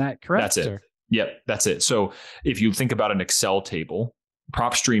data. Is that correct? That's it. Yep, that's it. So if you think about an Excel table,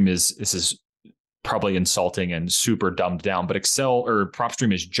 PropStream is probably insulting and super dumbed down, but Excel or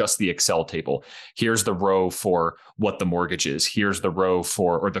PropStream is just the Excel table. Here's the row for what the mortgage is. Here's the row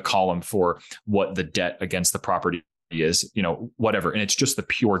for, or the column for what the debt against the property is, whatever. And it's just the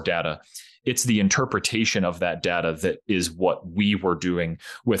pure data. It's the interpretation of that data that is what we were doing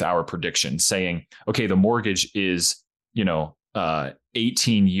with our prediction, saying, okay, the mortgage is,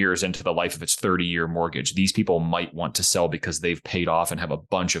 18 years into the life of its 30-year mortgage. These people might want to sell because they've paid off and have a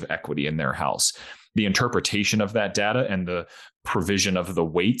bunch of equity in their house. The interpretation of that data and the provision of the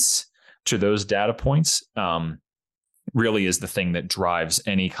weights to those data points really is the thing that drives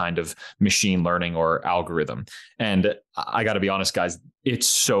any kind of machine learning or algorithm. And I got to be honest, guys, it's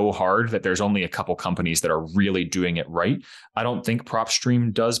so hard that there's only a couple companies that are really doing it right. I don't think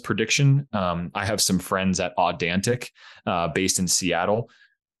PropStream does prediction. I have some friends at Audantic based in Seattle.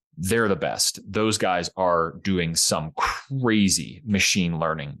 They're the best. Those guys are doing some crazy machine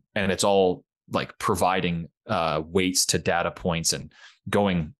learning, and it's all like providing weights to data points and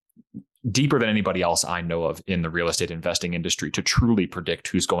going deeper than anybody else I know of in the real estate investing industry to truly predict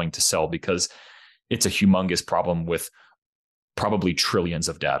who's going to sell, because it's a humongous problem with probably trillions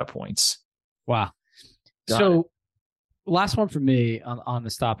of data points. Wow. So last one for me on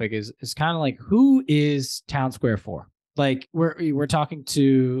this topic is kind of like, who is TwnSqr for? Like we're talking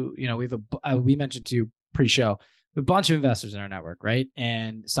to, we mentioned to you pre-show, a bunch of investors in our network, right?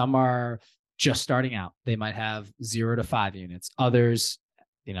 And some are just starting out. They might have 0 to 5 units. Others,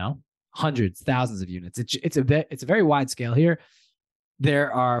 hundreds, thousands of units. It's a very wide scale here.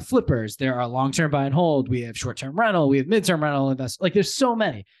 There are flippers. There are long-term buy and hold. We have short-term rental. We have mid-term rental invest. Like there's so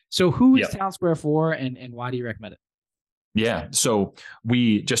many. So who is TwnSqr for, and why do you recommend it? Yeah. So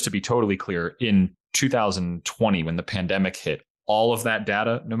just to be totally clear, in 2020, when the pandemic hit, all of that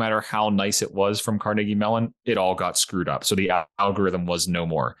data, no matter how nice it was from Carnegie Mellon, it all got screwed up. So the algorithm was no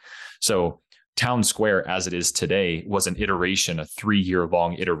more. So TwnSqr, as it is today, was an iteration, a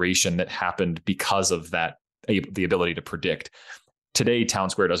 3-year-long iteration that happened because of that, the ability to predict. Today,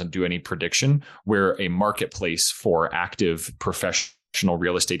 TwnSqr doesn't do any prediction. We're a marketplace for active professional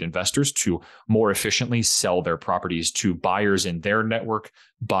real estate investors to more efficiently sell their properties to buyers in their network,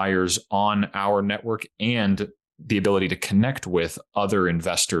 buyers on our network, and the ability to connect with other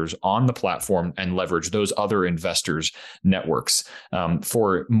investors on the platform and leverage those other investors' networks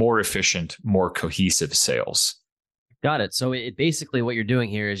for more efficient, more cohesive sales. Got it. So it basically what you're doing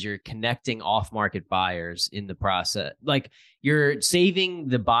here is you're connecting off-market buyers in the process. Like you're saving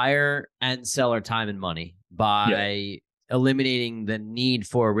the buyer and seller time and money by eliminating the need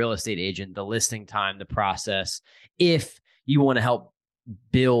for a real estate agent, the listing time, the process. If you want to help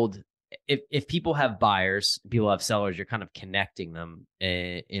build, if people have buyers, people have sellers, you're kind of connecting them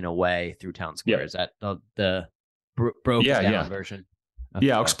in a way through TwnSqr. Yeah. Is that the broken down version?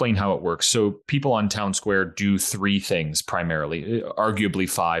 Yeah, I'll explain how it works. So people on TwnSqr do 3 things primarily, arguably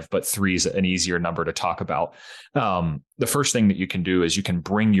 5, but 3 is an easier number to talk about. The first thing that you can do is you can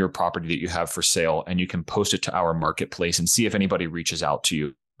bring your property that you have for sale and you can post it to our marketplace and see if anybody reaches out to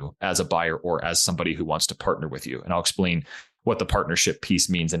you as a buyer or as somebody who wants to partner with you. And I'll explain what the partnership piece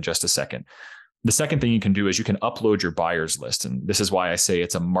means in just a second. The second thing you can do is you can upload your buyers list. And this is why I say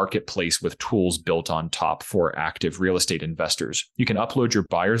it's a marketplace with tools built on top for active real estate investors. You can upload your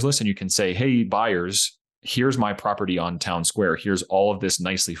buyers list and you can say, hey, buyers, here's my property on TwnSqr. Here's all of this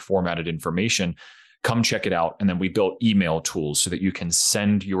nicely formatted information. Come check it out. And then we built email tools so that you can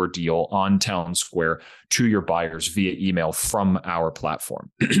send your deal on TwnSqr to your buyers via email from our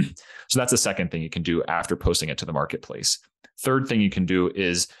platform. So that's the second thing you can do after posting it to the marketplace. Third thing you can do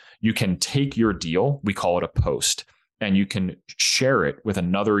is you can take your deal, we call it a post, and you can share it with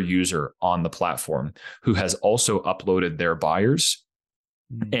another user on the platform who has also uploaded their buyers.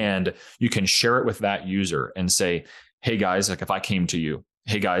 And you can share it with that user and say, hey guys, like if I came to you,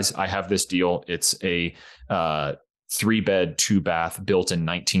 hey guys, I have this deal. It's a 3-bed, 2-bath built in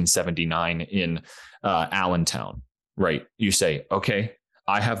 1979 in Allentown, right? You say, okay,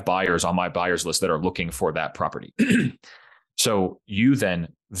 I have buyers on my buyers list that are looking for that property. So you then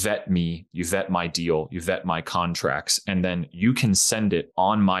vet me, you vet my deal, you vet my contracts, and then you can send it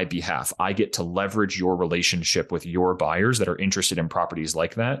on my behalf. I get to leverage your relationship with your buyers that are interested in properties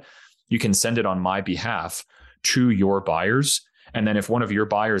like that. You can send it on my behalf to your buyers. And then if one of your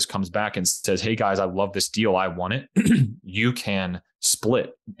buyers comes back and says, hey guys, I love this deal, I want it, you can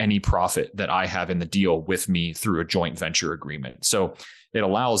split any profit that I have in the deal with me through a joint venture agreement. So it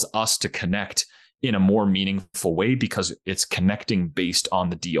allows us to connect in a more meaningful way because it's connecting based on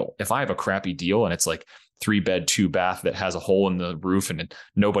the deal. If I have a crappy deal and it's like 3-bed, 2-bath that has a hole in the roof and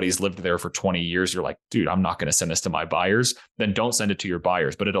nobody's lived there for 20 years, you're like, dude, I'm not going to send this to my buyers. Then don't send it to your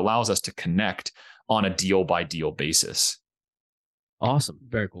buyers. But it allows us to connect on a deal by deal basis. Awesome.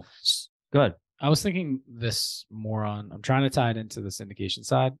 Very cool. Good. I was thinking this more I'm trying to tie it into the syndication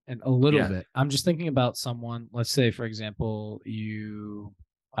side and a little bit. I'm just thinking about someone, let's say, for example,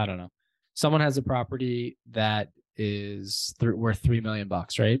 I don't know, someone has a property that is worth $3 million,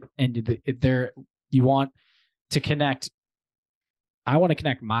 right? And you want to connect. I want to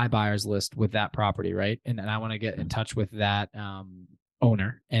connect my buyer's list with that property, right? And then I want to get in touch with that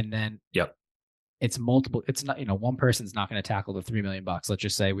owner, and then it's multiple. It's not, one person's not going to tackle the $3 million. Let's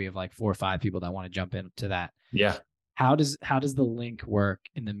just say we have like 4 or 5 people that want to jump into that. Yeah. How does the link work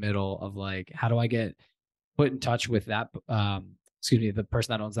in the middle of like, how do I get put in touch with that? The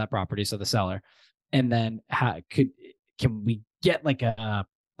person that owns that property, so the seller, and then can we get like a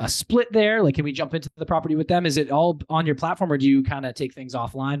split there? Like, can we jump into the property with them? Is it all on your platform, or do you kind of take things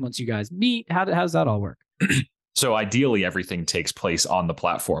offline once you guys meet? How does that all work? So ideally, everything takes place on the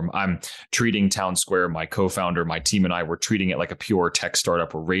platform. I'm treating TwnSqr, my co-founder, my team and I, we're treating it like a pure tech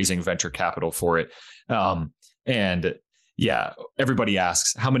startup. We're raising venture capital for it. And yeah, everybody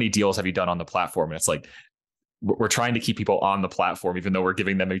asks, how many deals have you done on the platform? And it's like, we're trying to keep people on the platform, even though we're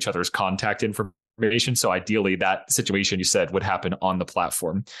giving them each other's contact information. So ideally, that situation you said would happen on the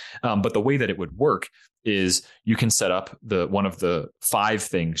platform. But the way that it would work is you can set up one of the 5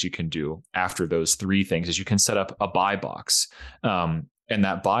 things you can do after those 3 things is you can set up a buy box. And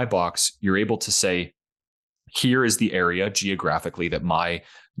that buy box, you're able to say, here is the area geographically that my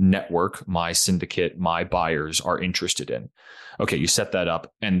network, my syndicate, my buyers are interested in. Okay, you set that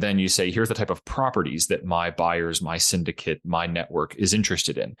up. And then you say, here's the type of properties that my buyers, my syndicate, my network is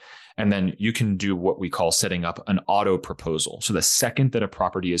interested in. And then you can do what we call setting up an auto proposal. So the second that a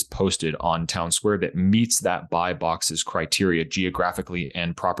property is posted on TwnSqr that meets that buy box's criteria geographically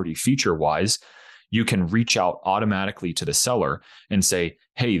and property feature wise, you can reach out automatically to the seller and say,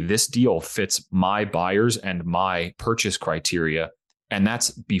 hey, this deal fits my buyers and my purchase criteria. And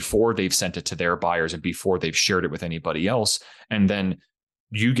that's before they've sent it to their buyers and before they've shared it with anybody else. And then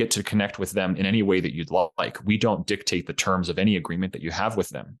you get to connect with them in any way that you'd like. We don't dictate the terms of any agreement that you have with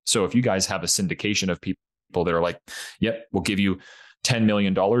them. So if you guys have a syndication of people that are like, yep, we'll give you $10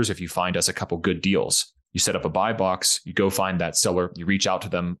 million if you find us a couple good deals. You set up a buy box, you go find that seller, you reach out to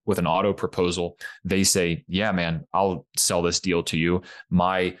them with an auto proposal. They say, yeah, man, I'll sell this deal to you.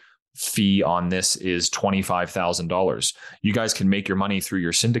 My fee on this is $25,000. You guys can make your money through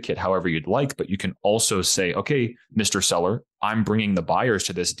your syndicate however you'd like, but you can also say, okay, Mr. Seller, I'm bringing the buyers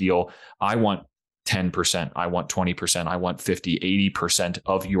to this deal. I want 10%, I want 20%, I want 50, 80%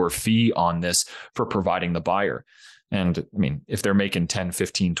 of your fee on this for providing the buyer. And I mean, if they're making $10,000,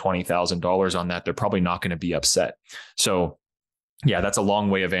 $15,000, $20,000 on that, they're probably not going to be upset. So yeah, that's a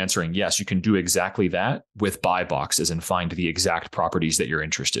long way of answering. Yes, you can do exactly that with buy boxes and find the exact properties that you're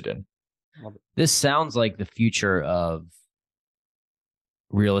interested in. This sounds like the future of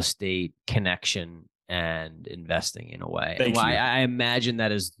real estate connection and investing in a way. Thank you. I imagine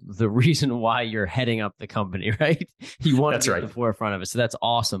that is the reason why you're heading up the company, right? You want to be at the forefront of it. So that's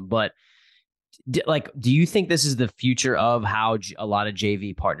awesome. But do you think this is the future of how a lot of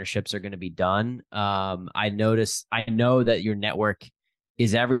JV partnerships are going to be done? I know that your network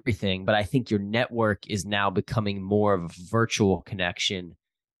is everything, but I think your network is now becoming more of a virtual connection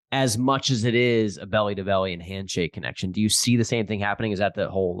as much as it is a belly to belly and handshake connection. Do you see the same thing happening? Is that the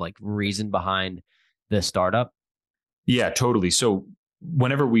whole reason behind the startup? Yeah, totally. So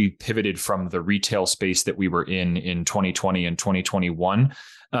whenever we pivoted from the retail space that we were in 2020 and 2021,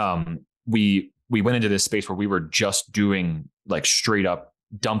 we went into this space where we were just doing straight up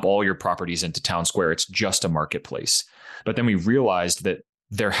dump all your properties into TwnSqr. It's just a marketplace. But then we realized that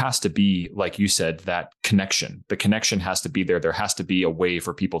there has to be, like you said, that connection. The connection has to be there. There has to be a way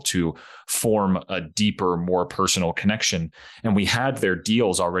for people to form a deeper, more personal connection. And we had their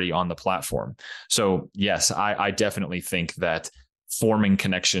deals already on the platform. So yes, I definitely think that forming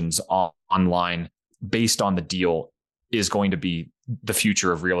connections online based on the deal is going to be the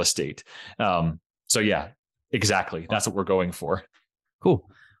future of real estate. So yeah, exactly. That's what we're going for. Cool.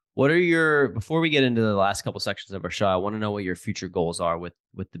 Before we get into the last couple sections of our show, I want to know what your future goals are with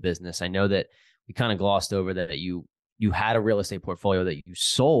the business. I know that we kind of glossed over that you had a real estate portfolio that you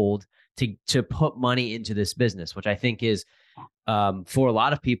sold to put money into this business, which I think is, for a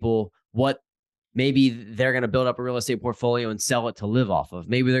lot of people, what maybe they're going to build up a real estate portfolio and sell it to live off of.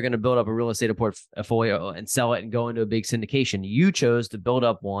 Maybe they're going to build up a real estate portfolio and sell it and go into a big syndication. You chose to build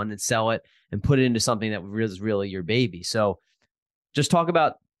up one and sell it and put it into something that was really your baby. So just talk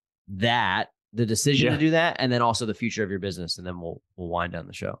about that, the decision to do that, and then also the future of your business. And then we'll wind down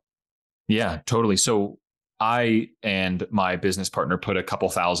the show. Yeah, totally. So I and my business partner put a couple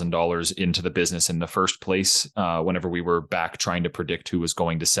 $1,000s into the business in the first place whenever we were back trying to predict who was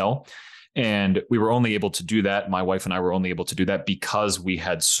going to sell. And we were only able to do that. My wife and I were only able to do that because we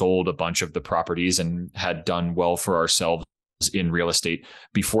had sold a bunch of the properties and had done well for ourselves in real estate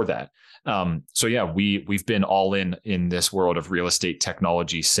before that. So yeah, we've been all in this world of real estate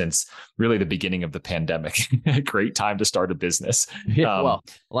technology since really the beginning of the pandemic. Great time to start a business. Yeah, well,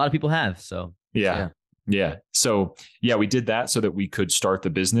 a lot of people have. So yeah. So yeah, we did that so that we could start the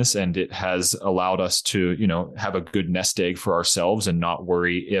business, and it has allowed us to, have a good nest egg for ourselves and not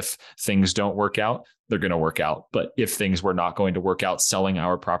worry if things don't work out. They're going to work out. But if things were not going to work out, selling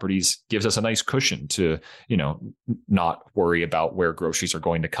our properties gives us a nice cushion to, not worry about where groceries are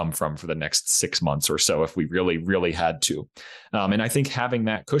going to come from for the next 6 months or so if we really, really had to. And I think having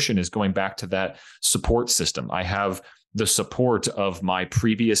that cushion is going back to that support system. I have the support of my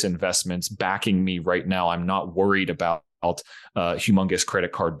previous investments backing me right now. I'm not worried about a humongous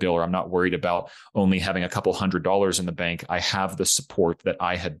credit card bill, or I'm not worried about only having a couple $100s in the bank. I have the support that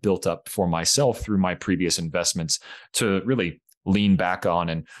I had built up for myself through my previous investments to really lean back on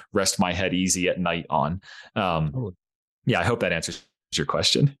and rest my head easy at night on. Yeah, I hope that answers your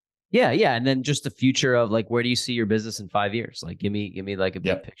question. Yeah. And then just the future of like, where do you see your business in 5 years? Like, give me like a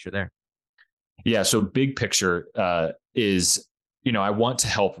big picture there. Yeah. So big picture is, I want to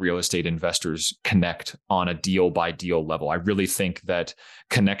help real estate investors connect on a deal by deal level. I really think that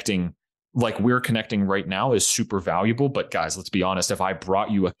connecting like we're connecting right now is super valuable. But guys, let's be honest. If I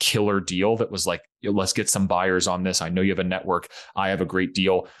brought you a killer deal that was like, let's get some buyers on this. I know you have a network. I have a great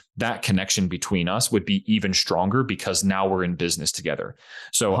deal. That connection between us would be even stronger because now we're in business together.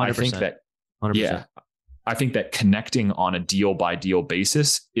 So 100%. I think that, 100%. Yeah. I think that connecting on a deal by deal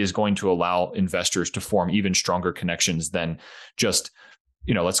basis is going to allow investors to form even stronger connections than just,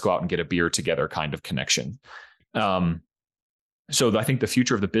 let's go out and get a beer together kind of connection. So I think the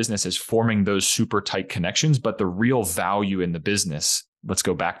future of the business is forming those super tight connections, but the real value in the business, let's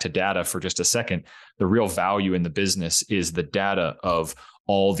go back to data for just a second. The real value in the business is the data of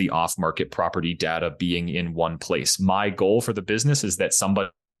all the off-market property data being in one place. My goal for the business is that somebody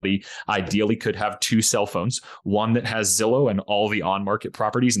ideally could have 2 cell phones, one that has Zillow and all the on-market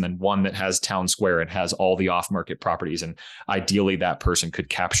properties, and then one that has TwnSqr and has all the off-market properties. And ideally that person could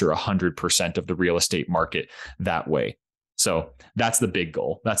capture 100% of the real estate market that way. So that's the big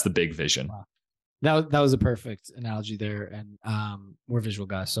goal. That's the big vision. Wow. That was a perfect analogy there. And we're visual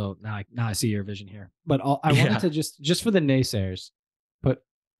guys. So now I see your vision here. But I wanted to just for the naysayers, but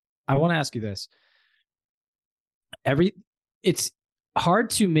I want to ask you this. It's hard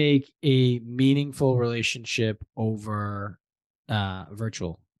to make a meaningful relationship over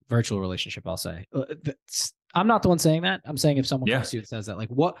virtual relationship, I'll say. I'm not the one saying that. I'm saying if someone comes to you and says that, like,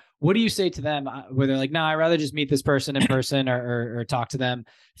 what do you say to them where they're like, no, I'd rather just meet this person in person or talk to them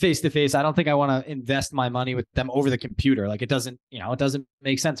face to face. I don't think I want to invest my money with them over the computer. Like it doesn't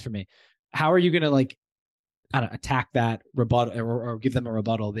make sense for me. How are you going to like, attack that rebuttal or give them a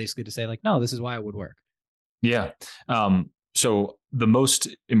rebuttal basically to say like, no, this is why it would work? Yeah. So the most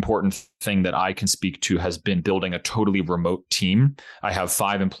important thing that I can speak to has been building a totally remote team. I have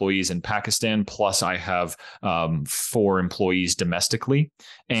 5 employees in Pakistan, plus I have 4 employees domestically.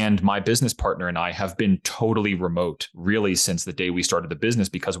 And my business partner and I have been totally remote really since the day we started the business,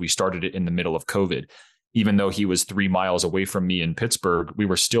 because we started it in the middle of COVID. Even though he was 3 miles away from me in Pittsburgh, we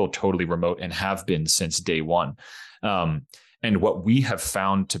were still totally remote and have been since day one. And what we have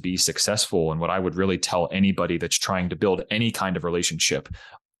found to be successful, and what I would really tell anybody that's trying to build any kind of relationship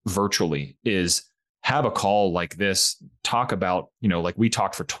virtually, is have a call like this, talk about, like we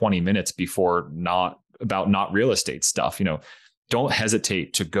talked for 20 minutes before, not real estate stuff. Don't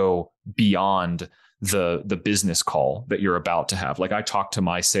hesitate to go beyond the business call that you're about to have. Like I talk to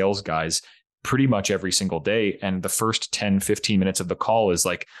my sales guys pretty much every single day. And the first 10, 15 minutes of the call is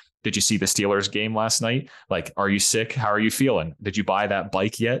like, did you see the Steelers game last night? Like, are you sick? How are you feeling? Did you buy that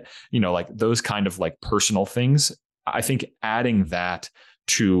bike yet? Like those kind of like personal things. I think adding that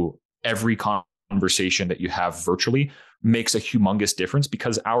to every conversation that you have virtually makes a humongous difference,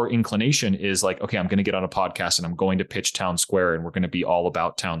 because our inclination is like, okay, I'm going to get on a podcast and I'm going to pitch TwnSqr and we're going to be all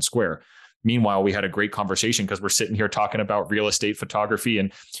about TwnSqr. Meanwhile, we had a great conversation because we're sitting here talking about real estate photography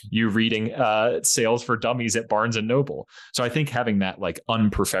and you reading Sales for Dummies at Barnes and Noble. So I think having that like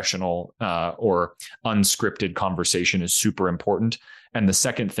unprofessional or unscripted conversation is super important. And the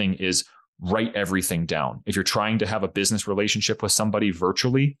second thing is write everything down. If you're trying to have a business relationship with somebody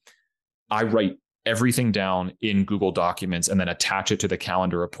virtually, I write everything down in Google Documents and then attach it to the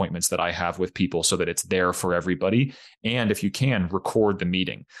calendar appointments that I have with people so that it's there for everybody. And if you can, record the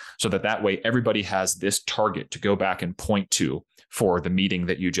meeting so that way everybody has this target to go back and point to for the meeting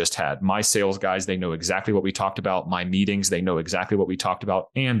that you just had. My sales guys, they know exactly what we talked about. My meetings, they know exactly what we talked about,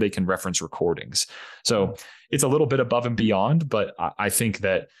 and they can reference recordings. So it's a little bit above and beyond, but I think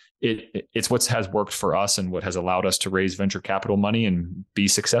that it's what has worked for us and what has allowed us to raise venture capital money and be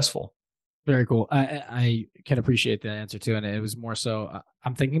successful. Very cool. I can appreciate the answer too. And it was more so,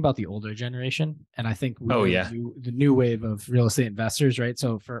 I'm thinking about the older generation. And I think the new wave of real estate investors, right?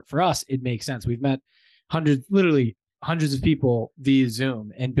 So for us, it makes sense. We've met literally hundreds of people via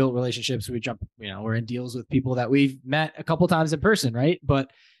Zoom and built relationships. We're in deals with people that we've met a couple times in person, right? But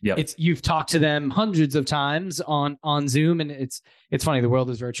you've talked to them hundreds of times on Zoom. And it's funny, the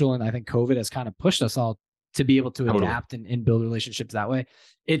world is virtual. And I think COVID has kind of pushed us all to be able to adapt and build relationships that way.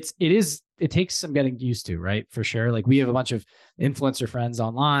 It takes some getting used to, right? For sure. Like we have a bunch of influencer friends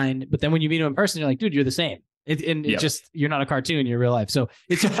online, but then when you meet them in person, you're like, dude, you're the same. You're not a cartoon, you're real life. So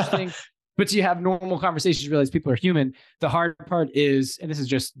it's interesting, but you have normal conversations, you realize people are human. The hard part is, and this is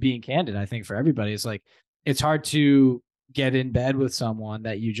just being candid, I think for everybody, is like, it's hard to get in bed with someone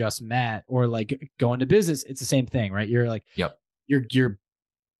that you just met or like go into business. It's the same thing, right? You're like, you're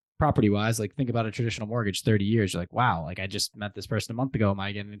property wise, like think about a traditional mortgage, 30 years. You're like, wow, like I just met this person a month ago. Am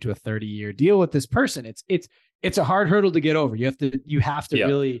I getting into a 30-year deal with this person? It's a hard hurdle to get over. You have to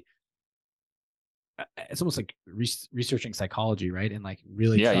really, it's almost like researching psychology, right? And like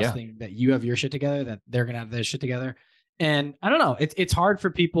really trusting that you have your shit together, that they're going to have their shit together. And I don't know, it's hard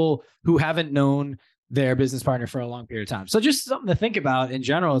for people who haven't known their business partner for a long period of time. So just something to think about in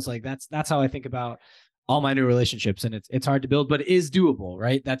general. It's like, that's how I think about all my new relationships, and it's hard to build, but it is doable,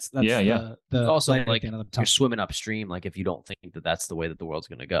 right? That's the also like you're swimming upstream. Like if you don't think that that's the way that the world's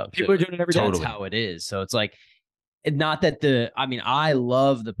going to go, people are doing it every day. That's how it is. So it's like, not that I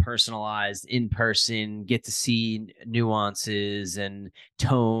love the personalized in-person, get to see nuances and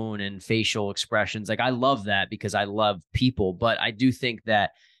tone and facial expressions. Like I love that because I love people, but I do think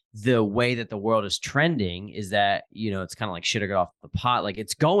that the way that the world is trending is that, it's kind of like shit or get off the pot. Like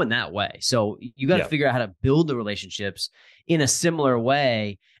it's going that way. So you got to figure out how to build the relationships in a similar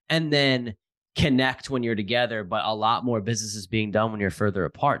way and then connect when you're together, but a lot more business is being done when you're further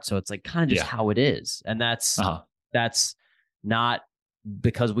apart. So it's like kind of just how it is. And that's not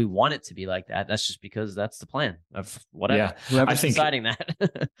because we want it to be like that. That's just because that's the plan of whatever, whoever's deciding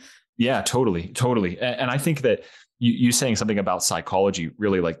that. Yeah, totally. And I think that you saying something about psychology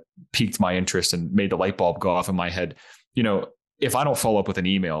really like piqued my interest and made the light bulb go off in my head. If I don't follow up with an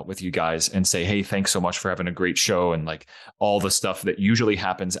email with you guys and say, hey, thanks so much for having a great show, and like all the stuff that usually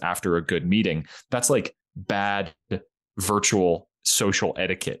happens after a good meeting, that's like bad virtual social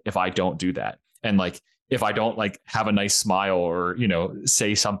etiquette if I don't do that. And like, if I don't like have a nice smile or,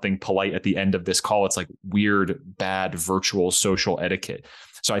 say something polite at the end of this call, it's like weird, bad virtual social etiquette.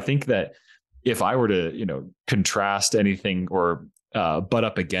 So I think that if I were to, contrast anything or butt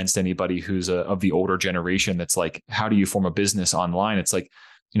up against anybody who's of the older generation, that's like, how do you form a business online? It's like,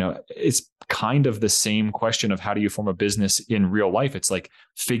 it's kind of the same question of how do you form a business in real life? It's like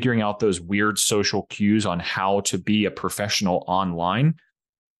figuring out those weird social cues on how to be a professional online.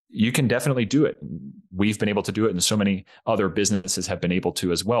 You can definitely do it. We've been able to do it, and so many other businesses have been able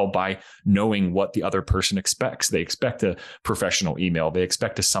to as well by knowing what the other person expects. They expect a professional email. They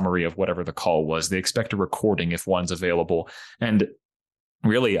expect a summary of whatever the call was. They expect a recording if one's available. And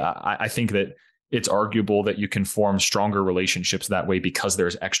really, I think that it's arguable that you can form stronger relationships that way because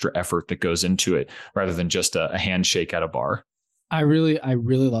there's extra effort that goes into it rather than just a handshake at a bar. I really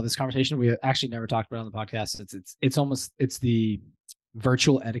love this conversation. We actually never talked about it on the podcast. It's the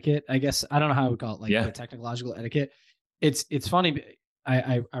virtual etiquette, I guess. I don't know how I would call it, like the technological etiquette. It's funny.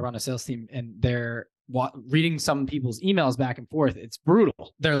 I run a sales team, and they're reading some people's emails back and forth. It's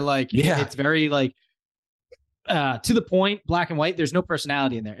brutal. They're like, it's very like to the point, black and white. There's no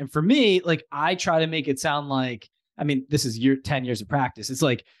personality in there. And for me, like I try to make it sound like, this is 10 years of practice. It's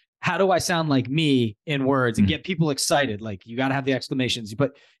like, how do I sound like me in words and get people excited? Like you got to have the exclamations,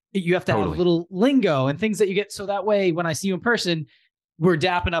 but you have to have a little lingo and things that you get. So that way, when I see you in person, we're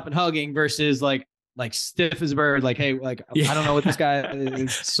dapping up and hugging versus like stiff as a bird. Like, hey, like, I don't know what this guy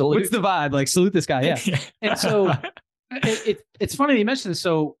is. What's the vibe? Like salute this guy. Yeah. And so it's funny that you mentioned this.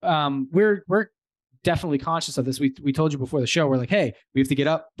 So we're definitely conscious of this. We told you before the show, we're like, hey, we have to get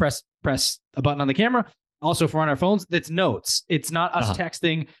up, press a button on the camera. Also, if we're on our phones, that's notes. It's not us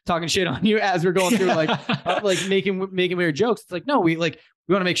texting, talking shit on you as we're going through, like making weird jokes. It's like, no, we want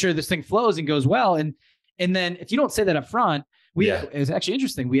to make sure this thing flows and goes well. And then if you don't say that up front, It was actually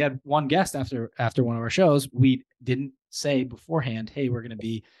interesting. We had one guest after one of our shows. We didn't say beforehand, hey, we're going to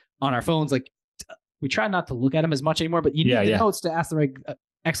be on our phones. Like, we try not to look at them as much anymore, but you need the notes to ask the right,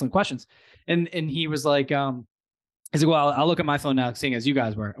 excellent questions. And he was like, he's like, well, I'll look at my phone now, seeing as you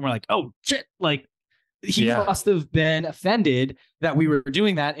guys were. And we're like, oh shit. Like, he must have been offended that we were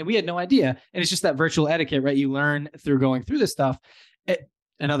doing that. And we had no idea. And it's just that virtual etiquette, right? You learn through going through this stuff.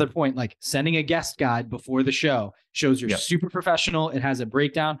 Another point, like sending a guest guide before the show shows you're super professional. It has a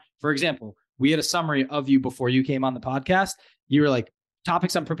breakdown. For example, we had a summary of you before you came on the podcast. You were like,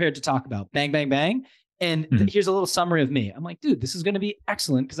 topics I'm prepared to talk about. Bang, bang, bang. And here's a little summary of me. I'm like, dude, this is going to be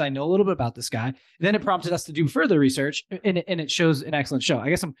excellent because I know a little bit about this guy. And then it prompted us to do further research, and it shows an excellent show.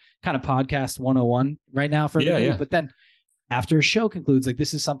 I guess I'm kind of podcast 101 right now for me. But then after a show concludes, like,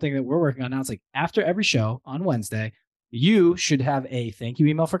 this is something that we're working on now. It's like, after every show on Wednesday, you should have a thank you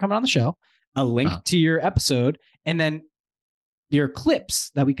email for coming on the show, a link to your episode, and then your clips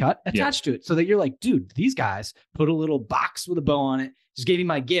that we cut attached to it, so that you're like, dude, these guys put a little box with a bow on it, just gave me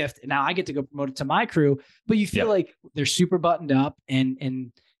my gift, and now I get to go promote it to my crew. But you feel like they're super buttoned up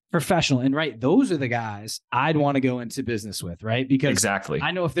and professional. And right, those are the guys I'd want to go into business with, right? Because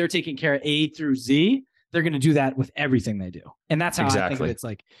I know if they're taking care of A through Z, they're going to do that with everything they do. And that's how I think of it's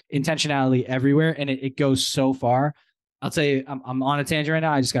like intentionality everywhere. And it goes so far. I'll tell you, I'm on a tangent right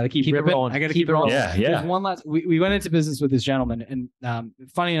now. I just got to keep it rolling. I got to keep it rolling. There's one last. We went into business with this gentleman, and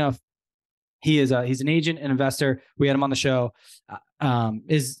funny enough, he's an agent and investor. We had him on the show.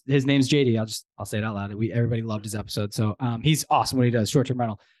 His name's JD. I'll say it out loud. Everybody loved his episode. So he's awesome what he does, short-term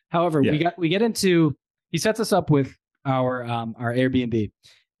rental. However, we get into, he sets us up with our Airbnb,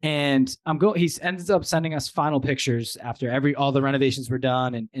 and he ends up sending us final pictures after all the renovations were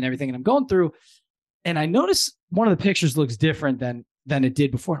done and everything. And I'm going through, and I notice one of the pictures looks different than it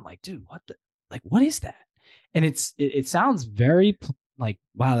did before. I'm like, dude, what is that? And it sounds very like,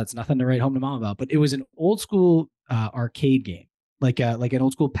 wow, that's nothing to write home to mom about. But it was an old school arcade game, like an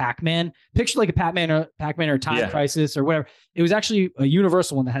old school Pac-Man. Picture like a Pac-Man or Time Crisis or whatever. It was actually a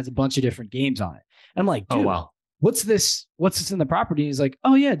universal one that has a bunch of different games on it. And I'm like, dude, what's this in the property? He's like,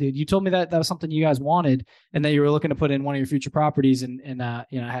 oh yeah, dude, you told me that was something you guys wanted and that you were looking to put in one of your future propities. And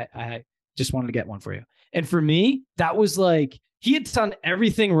I just wanted to get one for you. And for me, that was like, he had done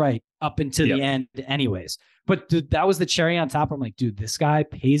everything right up until the end anyways. But that was the cherry on top. I'm like, dude, this guy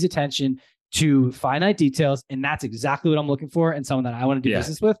pays attention to finite details. And that's exactly what I'm looking for in someone that I want to do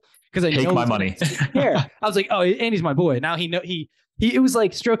business with. Because I know my money. I was like, oh, Andy's my boy. Now it was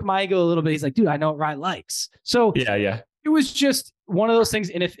like stroke my ego a little bit. He's like, dude, I know what Ryan likes. So it was just one of those things.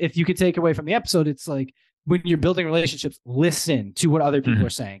 And if you could take away from the episode, it's like, when you're building relationships, listen to what other people are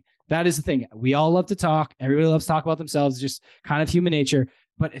saying. That is the thing. We all love to talk. Everybody loves to talk about themselves. It's just kind of human nature.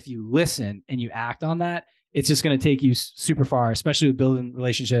 But if you listen and you act on that, it's just going to take you super far, especially with building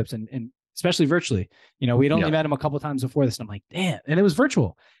relationships and especially virtually. We'd only met him a couple of times before this. And I'm like, damn. And it was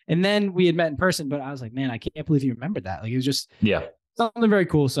virtual. And then we had met in person, but I was like, man, I can't believe you remembered that. Like, it was just something very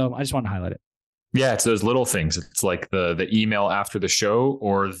cool. So I just wanted to highlight it. Yeah, it's those little things. It's like the email after the show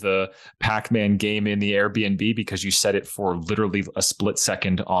or the Pac-Man game in the Airbnb because you set it for literally a split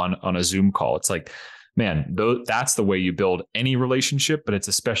second on a Zoom call. It's like, man, that's the way you build any relationship, but it's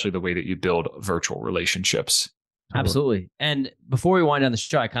especially the way that you build virtual relationships. Absolutely. And before we wind down the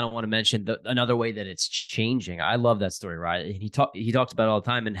show, I kind of want to mention another way that it's changing. I love that story, right? He talks about it all the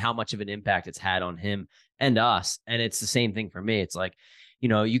time and how much of an impact it's had on him and us. And it's the same thing for me. It's like,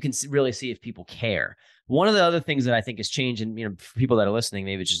 you can really see if people care. One of the other things that I think has changed, and for people that are listening,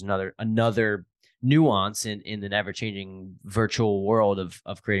 maybe it's just another nuance in the never-changing virtual world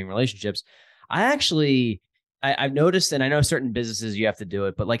of creating relationships. I've noticed, and I know certain businesses you have to do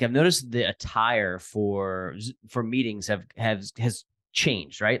it, but like I've noticed the attire for meetings has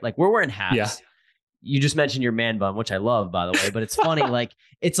changed, right? Like we're wearing hats. Yeah. You just mentioned your man bun, which I love, by the way, but it's funny. Like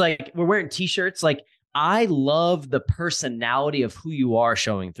it's like we're wearing t-shirts. Like I love the personality of who you are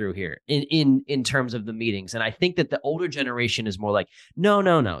showing through here in terms of the meetings. And I think that the older generation is more like, no.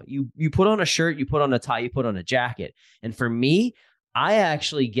 You put on a shirt, you put on a tie, you put on a jacket. And for me, I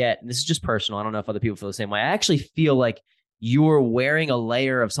actually get, and this is just personal, I don't know if other people feel the same way. I actually feel like you're wearing a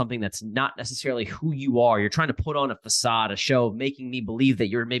layer of something that's not necessarily who you are. You're trying to put on a facade, a show of making me believe that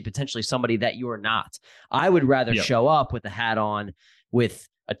you're maybe potentially somebody that you're not. I would rather show up with a hat on, with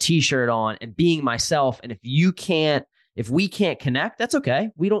a t-shirt on and being myself. And if we can't connect, that's okay.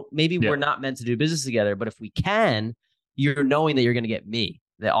 We're not meant to do business together, but if we can, you're knowing that you're going to get me,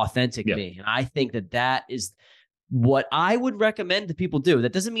 the authentic me. And I think that is what I would recommend that people do,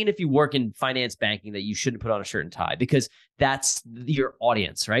 that doesn't mean if you work in finance banking that you shouldn't put on a shirt and tie, because that's your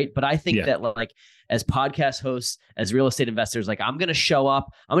audience, right? But I think that like as podcast hosts, as real estate investors, like I'm going to show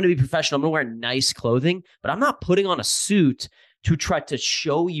up, I'm going to be professional, I'm going to wear nice clothing, but I'm not putting on a suit to try to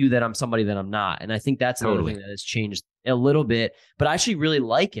show you that I'm somebody that I'm not. And I think that's another thing that has changed a little bit, but I actually really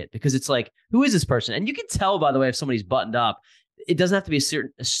like it because it's like, who is this person? And you can tell, by the way, if somebody's buttoned up. It doesn't have to be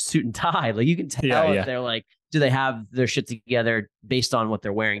a suit and tie. Like you can tell if they're like, do they have their shit together based on what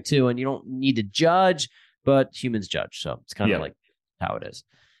they're wearing too? And you don't need to judge, but humans judge. So it's kind of like how it is.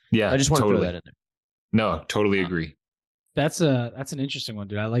 Yeah. I just want to throw that in there. No, totally agree. That's an interesting one,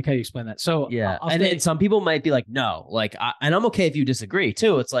 dude. I like how you explain that. So and some people might be like, no, like, and I'm okay if you disagree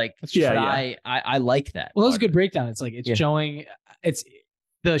too. It's like, I like that. Well, that's a good breakdown. It's like, it's showing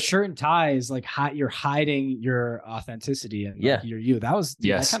the shirt and tie is like you're hiding your authenticity and like you're you. That was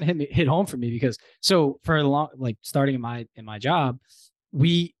that kind of hit home for me because so for a long, like starting in my job,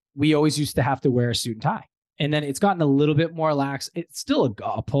 we always used to have to wear a suit and tie, and then it's gotten a little bit more lax. It's still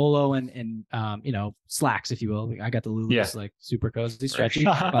a polo and you know, slacks, if you will. Like, I got the Lulu's like super cozy, stretchy.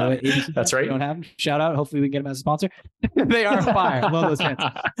 By the way, ABC that's right. We don't have them. Shout out. Hopefully we can get them as a sponsor. They are fire. Love those pants.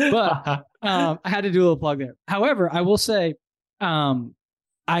 But I had to do a little plug there. However, I will say,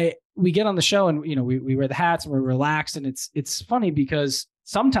 we get on the show and, you know, we wear the hats and we're relaxed. And it's funny because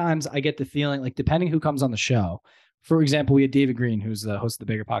sometimes I get the feeling like, depending who comes on the show, for example, we had David Green, who's the host of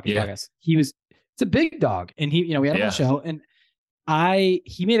the Bigger Pockets podcast. It's a big dog. And he, you know, we had him on the show and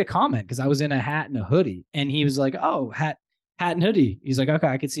he made a comment because I was in a hat and a hoodie and he was like, oh, hat and hoodie. He's like, okay,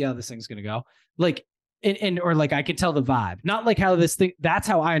 I can see how this thing's going to go. Like, or like I could tell the vibe, not like how this thing. That's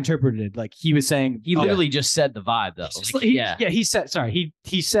how I interpreted it. Like he was saying, he literally just said the vibe though. He said, sorry,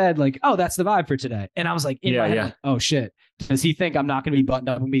 he said like, oh, that's the vibe for today. And I was like, in my head, like, oh shit, does he think I'm not going to be buttoned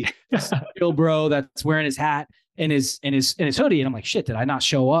up and be real bro that's wearing his hat and his hoodie? And I'm like, shit, did I not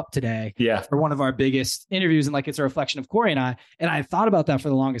show up today? For one of our biggest interviews, and like it's a reflection of Corey and I thought about that for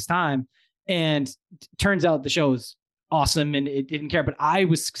the longest time, and turns out the show is awesome and it didn't care, but I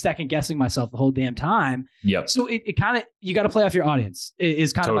was second guessing myself the whole damn time. So it kind of, you got to play off your audience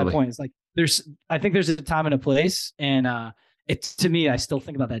is kind of my point. It's like I think there's a time and a place, and it's, to me, I still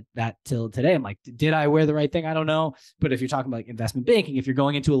think about that till today. I'm like, did I wear the right thing? I don't know. But if you're talking about like investment banking, if you're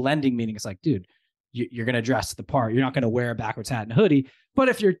going into a lending meeting, it's like, dude, you're going to dress the part. You're not going to wear a backwards hat and a hoodie. But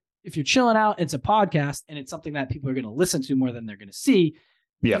if you're chilling out, it's a podcast and it's something that people are going to listen to more than they're going to see.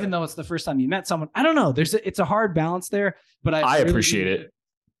 Even though it's the first time you met someone, I don't know. It's a hard balance there, but I really appreciate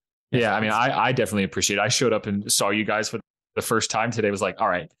it. I mean, I definitely appreciate it. I showed up and saw you guys for the first time today. Was like, all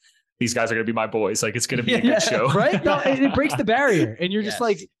right, these guys are going to be my boys. Like, it's going to be a good show. Right? No, it breaks the barrier. And you're just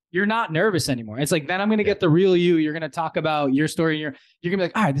like, you're not nervous anymore. It's like, then I'm going to get the real you. You're going to talk about your story. And you're going to be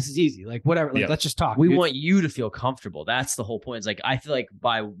like, all right, this is easy. Like, whatever. Like, let's just talk. We want you to feel comfortable. That's the whole point. It's like, I feel like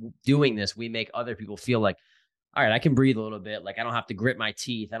by doing this, we make other people feel like, all right, I can breathe a little bit. Like, I don't have to grit my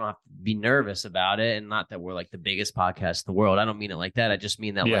teeth. I don't have to be nervous about it. And not that we're like the biggest podcast in the world. I don't mean it like that. I just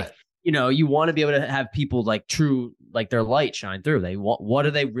mean that like, you know, you want to be able to have people like true, like their light shine through. What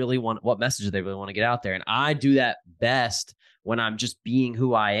do they really want? What message do they really want to get out there? And I do that best when I'm just being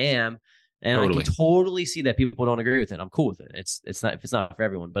who I am. And I can totally see that people don't agree with it. I'm cool with it. It's not for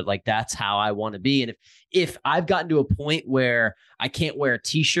everyone, but like, that's how I want to be. And if I've gotten to a point where I can't wear a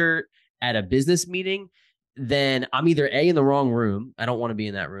t-shirt at a business meeting, then I'm either A, in the wrong room, I don't want to be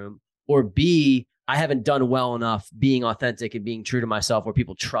in that room, or B, I haven't done well enough being authentic and being true to myself where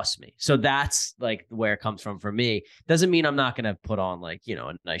people trust me. So that's like where it comes from for me. Doesn't mean I'm not going to put on like, you know,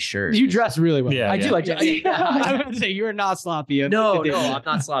 a nice shirt. You dress really well. I do. I would say you are not sloppy. No, I'm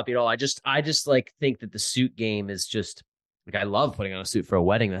not sloppy at all. I just like think that the suit game is just like, I love putting on a suit for a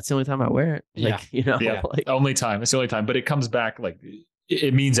wedding. That's the only time I wear it. Like, you know, like, only time. It's the only time, but it comes back like,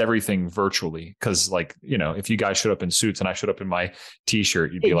 it means everything virtually. Cause like, you know, if you guys showed up in suits and I showed up in my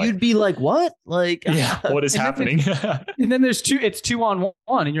t-shirt, you'd be like, what? Like, what is happening? And then it's 2-on-1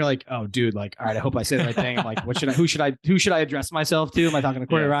 and you're like, oh dude, like, all right, I hope I say the right thing. I'm like, who should I address myself to? Am I talking to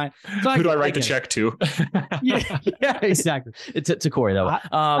Corey Ryan? So who do I write the check to? yeah, exactly. It's to Corey though.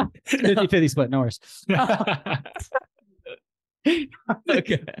 50-50 split, no worries.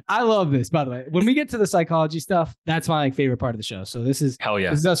 Okay. I love this, by the way. When we get to the psychology stuff, that's my like favorite part of the show. So this is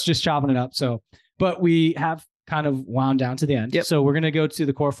us just chopping it up. So, but we have kind of wound down to the end. So we're going to go to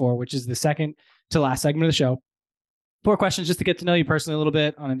the core 4, which is the second to last segment of the show. 4 questions just to get to know you personally a little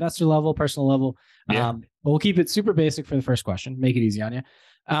bit on investor level, personal level. But we'll keep it super basic for the first question, make it easy on you.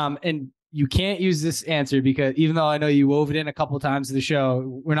 And you can't use this answer because even though I know you wove it in a couple of times to the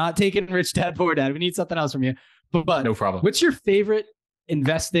show, we're not taking rich dad, poor dad. We need something else from you. But no problem. What's your favorite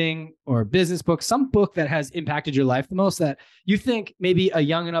investing or business book, some book that has impacted your life the most that you think maybe a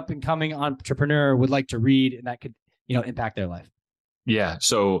young and up and coming entrepreneur would like to read and that could, impact their life? Yeah.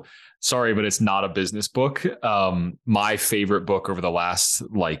 So sorry, but it's not a business book. My favorite book over the last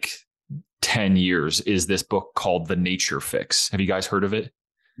 10 years is this book called The Nature Fix. Have you guys heard of it?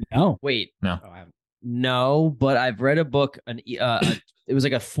 No. Wait. No. Oh, I haven't. No, but I've read a book, it was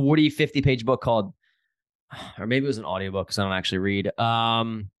like a 40, 50 page book called, or maybe it was an audiobook because I don't actually read,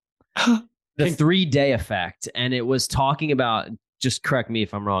 The 3-Day Effect. And it was talking about, just correct me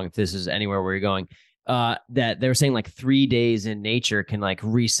if I'm wrong, if this is anywhere where you're going, that they were saying 3 days in nature can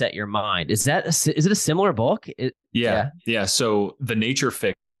reset your mind. Is it a similar book? Yeah. So The Nature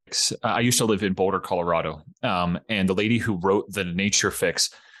Fix, I used to live in Boulder, Colorado. And the lady who wrote The Nature Fix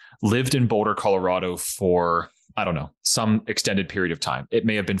lived in Boulder, Colorado for, I don't know, some extended period of time. It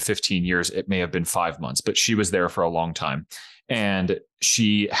may have been 15 years. It may have been 5 months, but she was there for a long time. And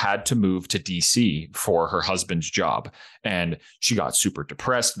she had to move to DC for her husband's job. And she got super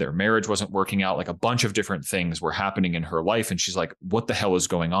depressed. Their marriage wasn't working out. A bunch of different things were happening in her life. And she's like, what the hell is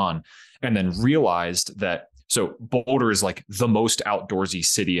going on? And then realized that, so Boulder is the most outdoorsy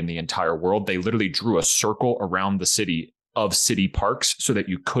city in the entire world. They literally drew a circle around the city of city parks so that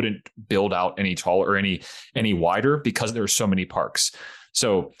you couldn't build out any taller or any wider because there's so many parks.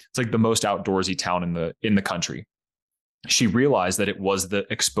 So it's the most outdoorsy town in the country. She realized that it was the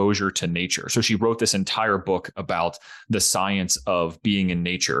exposure to nature. So she wrote this entire book about the science of being in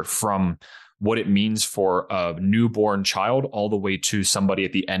nature, from what it means for a newborn child all the way to somebody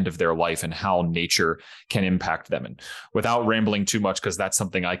at the end of their life and how nature can impact them. And without rambling too much, because that's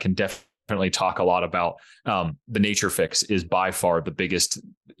something I can definitely talk a lot about, The Nature Fix is by far the biggest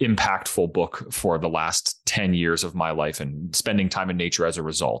impactful book for the last 10 years of my life and spending time in nature as a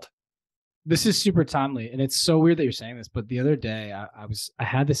result. This is super timely, and it's so weird that you're saying this, but the other day I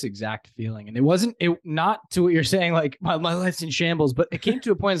had this exact feeling, and it not to what you're saying, my life's in shambles, but it came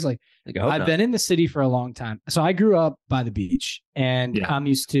to a point, it's I've been in the city for a long time. So I grew up by the beach, and I'm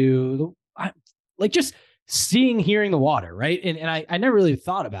used to just hearing the water, right? And I never really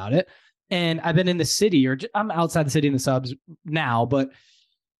thought about it. And I've been in the city, or I'm outside the city in the subs now, but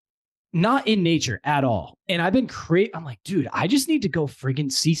not in nature at all. And I've been I'm like, dude, I just need to go friggin'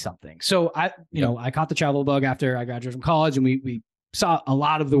 see something. So I caught the travel bug after I graduated from college, and we saw a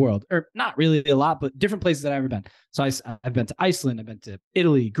lot of the world, or not really a lot, but different places that I've ever been. So I've been to Iceland, I've been to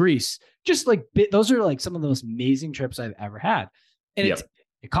Italy, Greece, just those are some of the most amazing trips I've ever had. And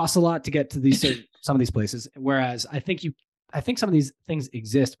it costs a lot to get to some of these places. Whereas I think some of these things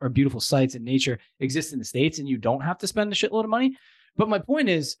exist, or beautiful sites in nature exist in the States, and you don't have to spend a shitload of money. But my point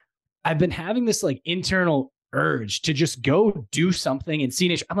is, I've been having this internal urge to just go do something and see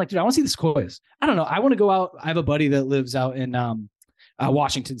nature. I'm like, dude, I want to see the sequoias. I don't know. I want to go out. I have a buddy that lives out in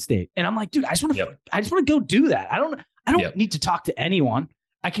Washington State, and I'm like, dude, I just want to go do that. I don't need to talk to anyone.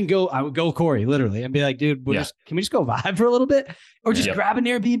 I would go Corey literally and be like, dude, can we just go vibe for a little bit, or just grab an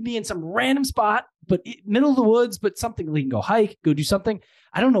Airbnb in some random spot, but middle of the woods, but something we can go hike, go do something.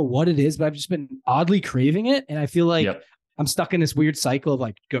 I don't know what it is, but I've just been oddly craving it. And I feel like I'm stuck in this weird cycle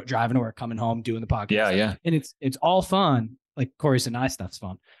of driving to work, coming home, doing the podcast. Yeah. And it's all fun. Corey and I stuff's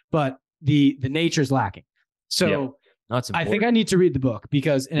fun, but the nature's lacking. So I think I need to read the book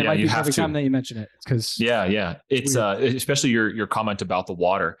because, and it might be the perfect time that you mention it. Because it's especially your comment about the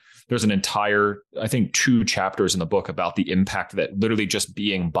water. There's an entire, I think, 2 chapters in the book about the impact that literally just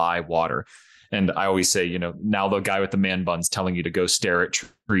being by water. And I always say, now the guy with the man bun's telling you to go stare at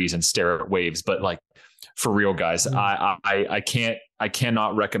trees and stare at waves, but for real, guys, I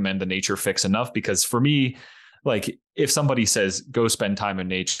cannot recommend The Nature Fix enough, because for me, if somebody says go spend time in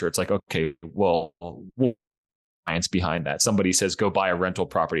nature, it's okay, well, science behind that. Somebody says go buy a rental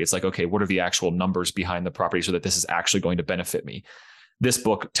property. It's okay, what are the actual numbers behind the property so that this is actually going to benefit me? This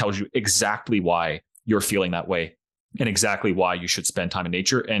book tells you exactly why you're feeling that way and exactly why you should spend time in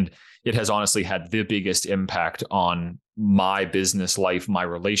nature. And it has honestly had the biggest impact on my business life, my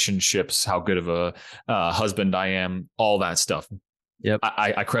relationships, how good of a husband I am, all that stuff. Yep.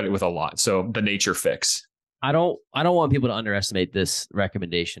 I credit with a lot. So The Nature Fix. I don't want people to underestimate this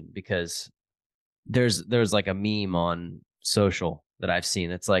recommendation, because there's a meme on social that I've seen.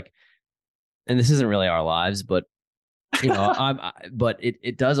 It's and this isn't really our lives, but but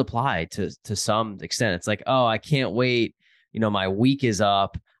it does apply to some extent. It's oh, I can't wait. My week is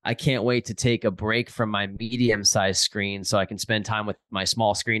up. I can't wait to take a break from my medium-sized screen so I can spend time with my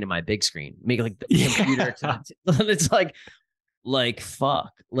small screen and my big screen. Make the computer it's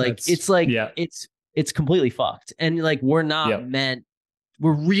fuck. It's completely fucked. And we're not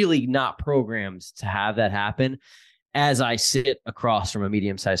we're really not programmed to have that happen. as I sit across from a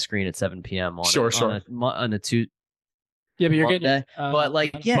medium-sized screen at 7 p.m. on a Tuesday. Yeah, but you're Monday. getting But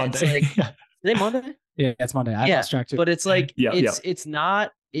like, yeah, Monday. it's like today Monday. Yeah, it's Monday. I lost track too. But it's like Yeah, it's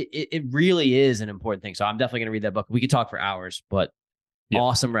not. It really is an important thing. So I'm definitely gonna read that book. We could talk for hours, but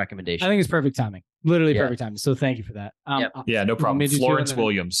awesome recommendation. I think it's perfect timing. Literally perfect timing. So thank you for that. Yeah, no problem. Maybe Florence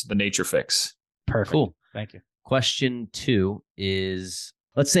Williams, The Nature Fix. Perfect. Cool. Thank you. Question 2 is: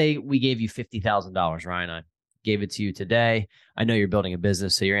 let's say we gave you $50,000. Ryan, I gave it to you today. I know you're building a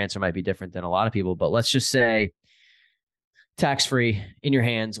business, so your answer might be different than a lot of people. But let's just say tax-free in your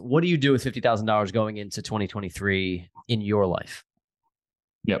hands. What do you do with $50,000 going into 2023 in your life?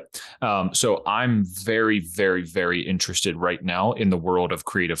 Yep. So I'm very, very, very interested right now in the world of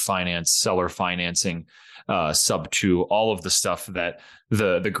creative finance, seller financing, sub-2, all of the stuff that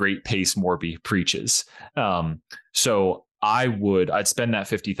the great Pace Morby preaches. So I'd spend that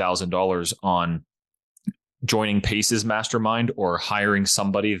 $50,000 on joining Pace's mastermind or hiring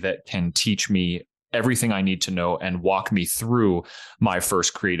somebody that can teach me everything I need to know and walk me through my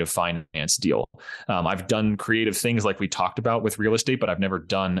first creative finance deal. I've done creative things like we talked about with real estate, but I've never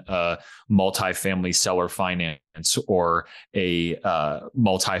done a multifamily seller finance or a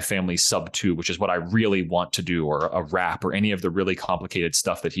multifamily sub-2, which is what I really want to do, or a wrap, or any of the really complicated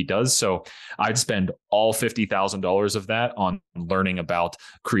stuff that he does. So I'd spend all $50,000 of that on learning about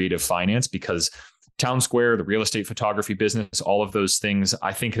creative finance, because TwnSqr, the real estate photography business, all of those things,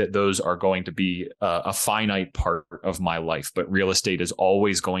 I think that those are going to be a finite part of my life, but real estate is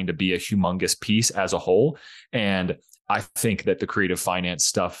always going to be a humongous piece as a whole. And I think that the creative finance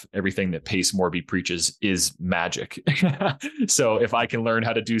stuff, everything that Pace Morby preaches, is magic. So if I can learn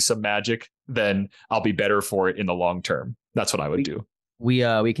how to do some magic, then I'll be better for it in the long term. That's what I would do. We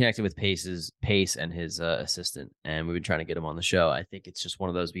connected with Pace and his assistant, and we've been trying to get him on the show. I think it's just one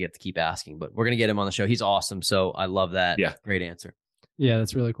of those we have to keep asking, but we're going to get him on the show. He's awesome. So I love that. Yeah. Great answer. Yeah,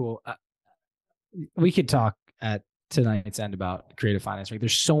 that's really cool. We could talk at tonight's end about creative finance. Right?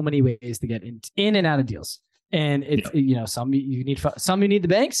 There's so many ways to get in and out of deals. And it's, some you need the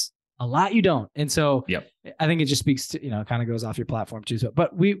banks, a lot you don't. And so I think it just speaks to, kind of goes off your platform too. So,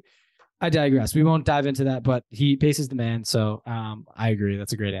 but I digress. We won't dive into that, but he paces the man. So I agree.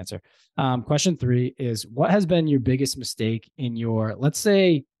 That's a great answer. Question 3 is: what has been your biggest mistake in your, let's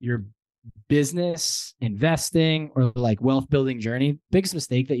say, your business, investing, or like wealth building journey? Biggest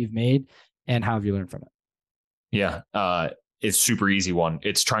mistake that you've made, and how have you learned from it? Yeah. It's super easy one.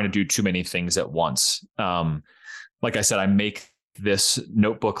 It's trying to do too many things at once. Like I said, I make this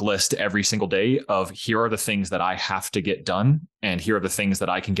notebook list every single day of, here are the things that I have to get done, and here are the things that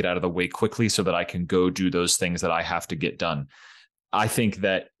I can get out of the way quickly so that I can go do those things that I have to get done. I think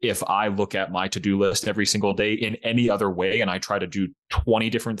that if I look at my to-do list every single day in any other way, and I try to do 20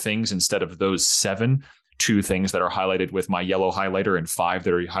 different things instead of those 2 things that are highlighted with my yellow highlighter and 5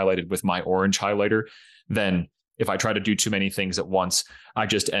 that are highlighted with my orange highlighter, then if I try to do too many things at once, I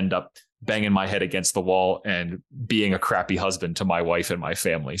just end up banging my head against the wall and being a crappy husband to my wife and my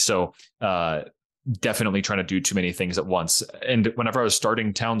family. So definitely trying to do too many things at once. And whenever I was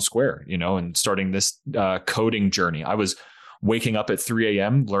starting TwnSqr, and starting this coding journey, I was waking up at 3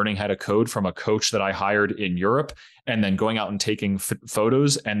 a.m., learning how to code from a coach that I hired in Europe, and then going out and taking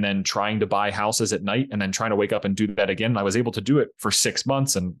photos, and then trying to buy houses at night, and then trying to wake up and do that again. And I was able to do it for 6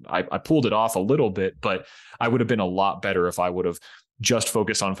 months, and I pulled it off a little bit, but I would have been a lot better if I would have just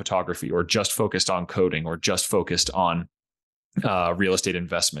focused on photography, or just focused on coding, or just focused on real estate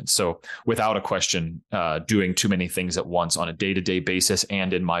investments. So without a question, doing too many things at once on a day-to-day basis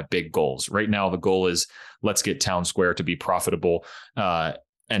and in my big goals. Right now, the goal is, let's get TwnSqr to be profitable and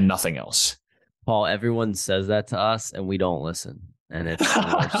nothing else. Paul, everyone says that to us and we don't listen. And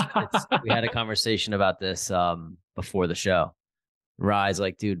we had a conversation about this before the show. Rise,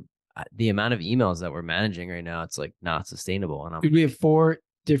 like, dude, the amount of emails that we're managing right now, it's like not sustainable. And we have 4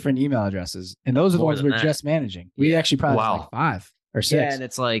 different email addresses, and those are the ones we're just managing. We actually probably have like 5 or 6. Yeah, and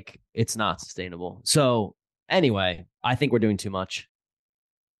it's like, it's not sustainable. So anyway, I think we're doing too much.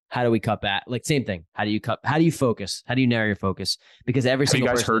 How do we cut back? Like, same thing. How do you focus? How do you narrow your focus? Because every single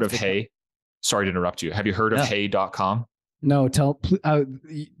person. Have you guys heard of Hey? Sorry to interrupt you. Have you heard of hey.com? No,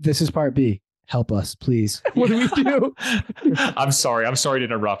 this is part B. Help us, please. What do we do? I'm sorry to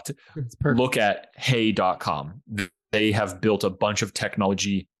interrupt. Look at hey.com. They have built a bunch of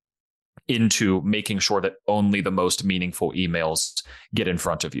technology into making sure that only the most meaningful emails get in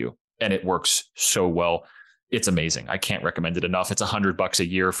front of you. And it works so well. It's amazing. I can't recommend it enough. It's $100 a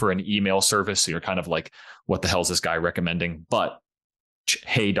year for an email service. So you're kind of like, what the hell is this guy recommending? But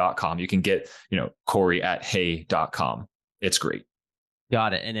hey.com, you can get, Corey at hey.com. It's great.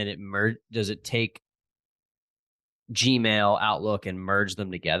 Got it. And then does it take Gmail, Outlook, and merge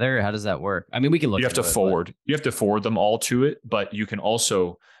them together? How does that work? I mean, we can look. You have to forward. You have to forward them all to it, but you can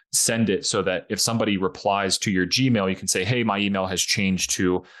also send it so that if somebody replies to your Gmail, you can say, hey, my email has changed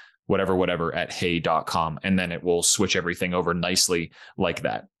to whatever at hey.com. And then it will switch everything over nicely like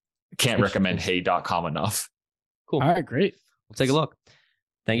that. Can't recommend hey.com enough. Cool. All right, great. We'll take a look.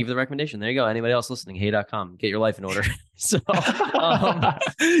 Thank you for the recommendation. There you go. Anybody else listening, hey.com, get your life in order.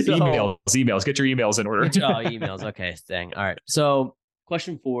 Emails, get your emails in order. Emails. Okay. Dang. All right. So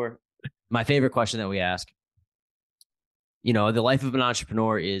question 4, my favorite question that we ask. The life of an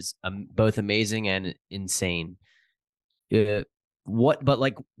entrepreneur is both amazing and insane. But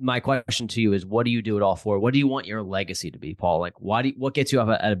my question to you is, what do you do it all for? What do you want your legacy to be, Paul? Like, what gets you up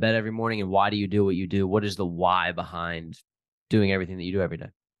out of bed every morning, and why do you do what you do? What is the why behind doing everything that you do every day?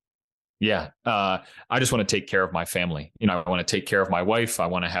 Yeah. I just want to take care of my family. I want to take care of my wife. I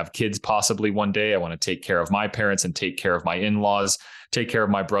want to have kids possibly one day. I want to take care of my parents and take care of my in-laws, take care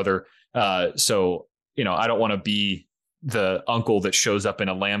of my brother. So I don't want to be the uncle that shows up in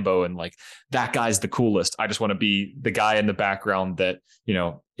a Lambo and like, that guy's the coolest. I just want to be the guy in the background that,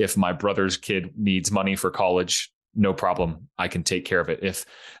 if my brother's kid needs money for college, no problem, I can take care of it. If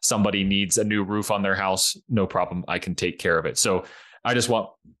somebody needs a new roof on their house, no problem, I can take care of it. So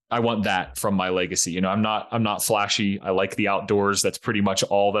I want that from my legacy. I'm not flashy. I like the outdoors. That's pretty much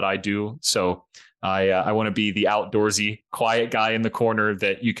all that I do. So I want to be the outdoorsy, quiet guy in the corner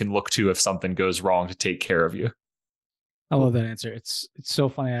that you can look to if something goes wrong to take care of you. I love that answer. It's so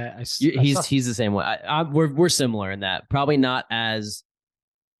funny. He's the same way. We're similar in that. Probably not as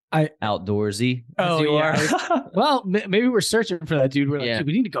outdoorsy as you are. Well, maybe we're searching for that, dude. We're like, dude,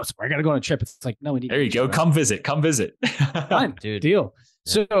 we need to go somewhere. I got to go on a trip. It's like, no, we need. There you go. Come visit. Fine, dude. Deal. Yeah.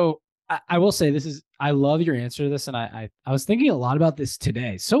 So I will say I love your answer to this. And I was thinking a lot about this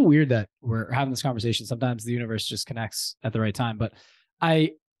today. So weird that we're having this conversation. Sometimes the universe just connects at the right time. But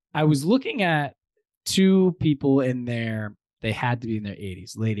I was looking at 2 people they had to be in their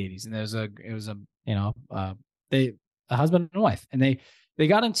 80s, late 80s. And it was a husband and wife, and they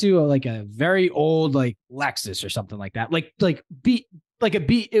got into a very old, like Lexus or something like that.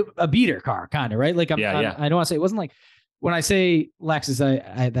 A beater car kind of, right? Like I don't want to say, it wasn't like, when I say Lexus,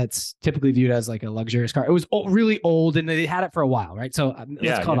 I that's typically viewed as like a luxurious car. It was really old and they had it for a while. Right. So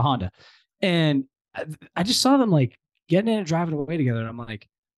let's call it a Honda. And I just saw them like getting in and driving away together. And I'm like,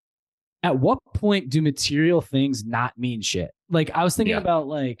 at what point do material things not mean shit? Like I was thinking about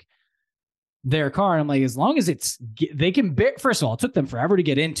like their car, and I'm like, as long as they can first of all, it took them forever to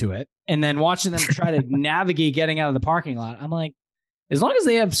get into it. And then watching them try to navigate getting out of the parking lot, I'm like, as long as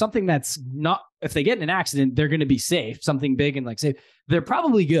they have something that's not, if they get in an accident, they're going to be safe, something big and like safe, they're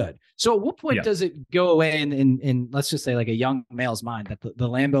probably good. So at what point does it go away in let's just say like a young male's mind that the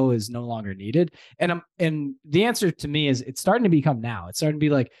Lambo is no longer needed? And the answer to me is it's starting to become now. It's starting to be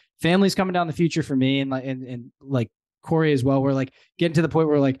like families coming down the future for me and like Corey as well. We're like getting to the point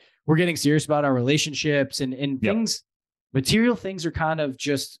where like we're getting serious about our relationships and things. Material things are kind of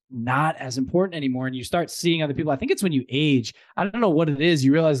just not as important anymore. And you start seeing other people. I think it's when you age, I don't know what it is.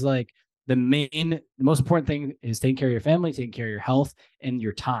 You realize like the most important thing is taking care of your family, taking care of your health and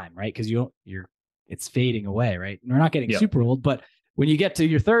your time, right? Because it's fading away, right? And we're not getting super old, but when you get to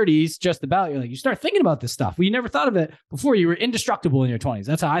your 30s, just about, you're like, you start thinking about this stuff. Well, you never thought of it before. You were indestructible in your 20s.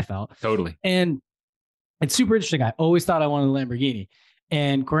 That's how I felt. Totally. And it's super interesting. I always thought I wanted a Lamborghini.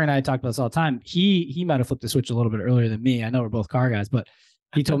 And Corey and I talked about this all the time. He might have flipped the switch a little bit earlier than me. I know we're both car guys, but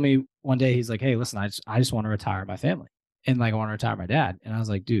he told me one day, he's like, hey, listen, I just want to retire my family. And like, I want to retire my dad. And I was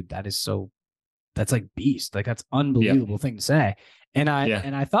like, dude, that's like beast. Like that's unbelievable thing to say. And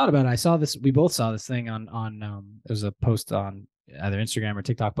I thought about it. I saw this, we both saw this thing on there was a post on either Instagram or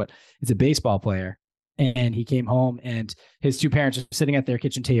TikTok, but it's a baseball player. And he came home and his 2 parents are sitting at their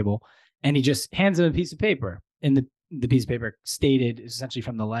kitchen table and he just hands them a piece of paper. And the piece of paper stated essentially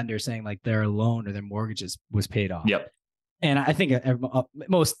from the lender saying like their loan or their mortgages was paid off. Yep. And I think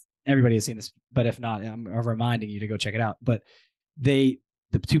most everybody has seen this, but if not, I'm reminding you to go check it out. But the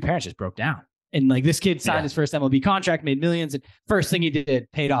 2 parents just broke down. And like this kid signed his first MLB contract, made millions, and first thing he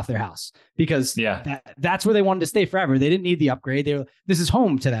did, paid off their house because that's where they wanted to stay forever. They didn't need the upgrade. This is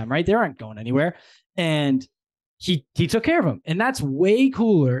home to them, right? They aren't going anywhere. And he took care of them. And that's way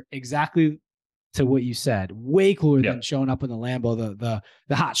cooler, exactly to what you said, way cooler than showing up in the Lambo, the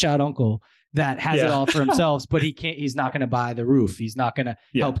hotshot uncle that has it all for himself, but he's not going to buy the roof. He's not going to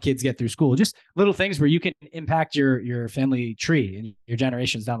help kids get through school. Just little things where you can impact your family tree and your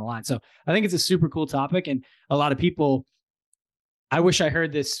generations down the line. So I think it's a super cool topic. And a lot of people, I wish I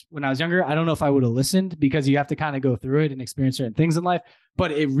heard this when I was younger. I don't know if I would have listened because you have to kind of go through it and experience certain things in life,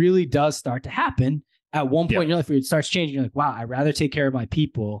 but it really does start to happen at one point in your life where it starts changing, you're like, wow, I'd rather take care of my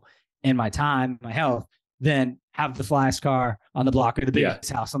people and my time, my health, than have the flyest car on the block or the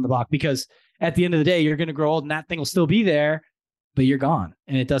biggest house on the block. Because at the end of the day, you're going to grow old and that thing will still be there, but you're gone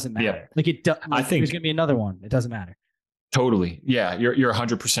and it doesn't matter. Like I think there's going to be another one. It doesn't matter. Totally. Yeah, you're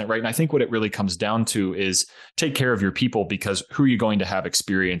 100% right. And I think what it really comes down to is take care of your people, because who are you going to have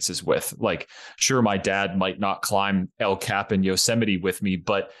experiences with? Like, sure, my dad might not climb El Cap in Yosemite with me,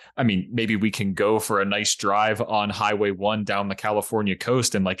 but I mean, maybe we can go for a nice drive on Highway 1 down the California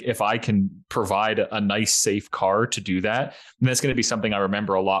coast. And like, if I can provide a nice, safe car to do that, then that's going to be something I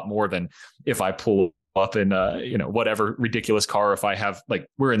remember a lot more than if I pull up in whatever ridiculous car. If I have, like,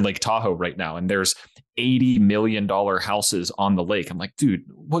 we're in Lake Tahoe right now and there's $80 million houses on the lake. I'm like, dude,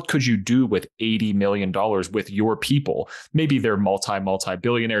 what could you do with $80 million with your people? Maybe they're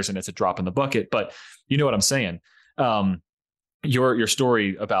multi-billionaires and it's a drop in the bucket, but you know what I'm saying? Your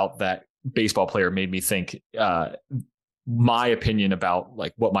story about that baseball player made me think, my opinion about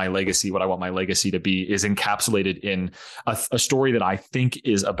like what I want my legacy to be is encapsulated in a story that I think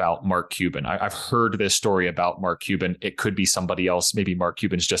is about Mark Cuban. I've heard this story about Mark Cuban. It could be somebody else. Maybe Mark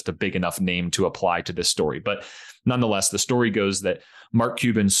Cuban's just a big enough name to apply to this story. But nonetheless, the story goes that Mark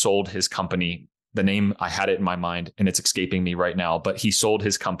Cuban sold his company. The name, I had it in my mind and it's escaping me right now, but he sold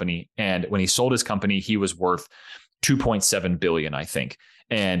his company. And when he sold his company, he was worth 2.7 billion, I think,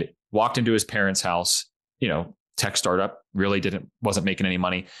 and walked into his parents' house, tech startup, really wasn't making any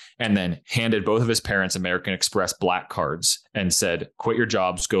money, and then handed both of his parents American Express black cards and said, quit your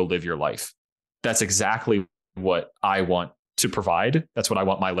jobs, go live your life. That's exactly what I want to provide. That's what I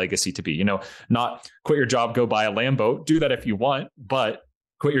want my legacy to be. Not quit your job, go buy a Lambo. Do that if you want, but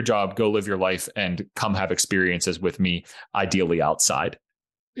quit your job, go live your life and come have experiences with me, ideally outside.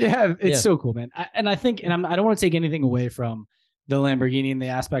 Yeah, it's so cool, man. I think I don't want to take anything away from the Lamborghini and the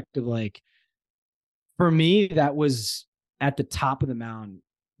aspect of like, for me, that was at the top of the mountain,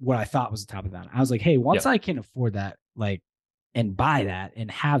 what I thought was the top of the mountain. I was like, hey, once I can afford that, like, and buy that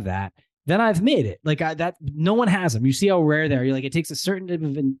and have that, then I've made it. Like that, no one has them. You see how rare they are. You're like, it takes a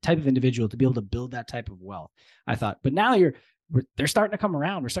certain type of individual to be able to build that type of wealth, I thought. But now they're starting to come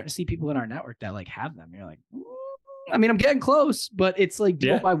around. We're starting to see people in our network that like have them. You're like, I mean, I'm getting close, but it's like,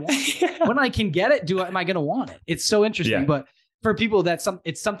 do I want when I can get it, am I going to want it? It's so interesting, but for people,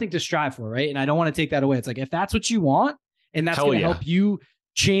 it's something to strive for, right? And I don't want to take that away. It's like, if that's what you want, and that's going to help you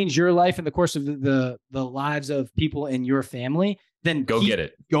change your life in the course of the lives of people in your family, then go get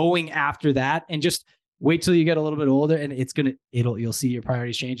it. Going after that, and just wait till you get a little bit older, and you'll see your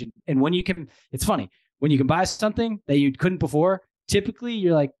priorities change. And when you can, it's funny when you can buy something that you couldn't before. Typically,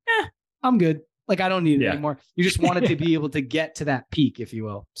 you're like, I'm good. Like, I don't need it anymore. You just wanted to be able to get to that peak, if you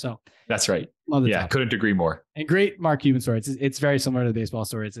will. So that's right. Love it. Couldn't agree more. And great Mark Cuban story. It's very similar to the baseball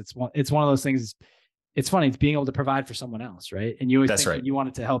story. It's one of those things. It's funny. It's being able to provide for someone else, right? And you always think that you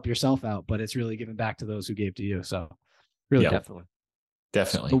wanted to help yourself out, but it's really giving back to those who gave to you. So really,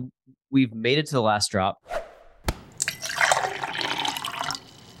 definitely. So we've made it to the last drop.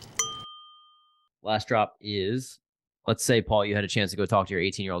 Last drop is, let's say, Paul, you had a chance to go talk to your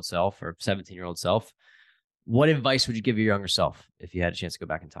 18-year-old self or 17-year-old self. What advice would you give your younger self if you had a chance to go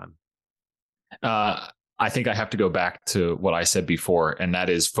back in time? I think I have to go back to what I said before, and that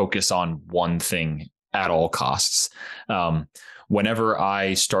is focus on one thing at all costs. Whenever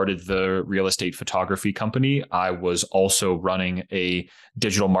I started the real estate photography company, I was also running a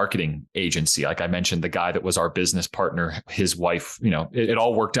digital marketing agency. Like I mentioned, the guy that was our business partner, his wife, it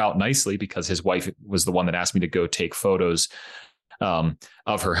all worked out nicely because his wife was the one that asked me to go take photos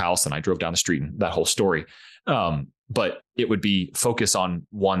of her house. And I drove down the street and that whole story. But it would be focus on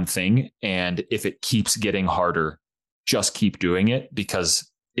one thing. And if it keeps getting harder, just keep doing it, because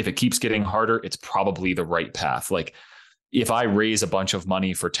if it keeps getting harder, it's probably the right path. Like if I raise a bunch of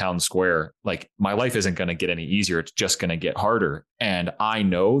money for TwnSqr, like my life isn't going to get any easier. It's just going to get harder. And I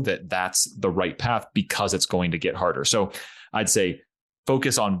know that that's the right path because it's going to get harder. So I'd say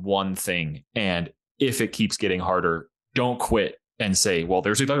focus on one thing. And if it keeps getting harder, don't quit and say, well,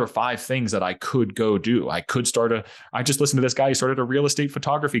 there's other 5 things that I could go do. I just listened to this guy who started a real estate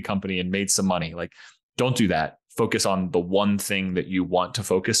photography company and made some money. Like, don't do that. Focus on the one thing that you want to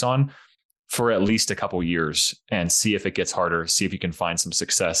focus on for at least a couple years and see if it gets harder, see if you can find some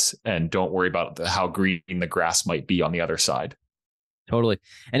success, and don't worry about how green the grass might be on the other side. Totally.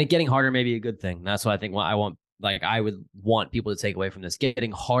 And it getting harder may be a good thing. That's what I think I would want people to take away from this.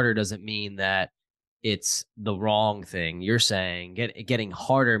 Getting harder doesn't mean that it's the wrong thing. You're saying getting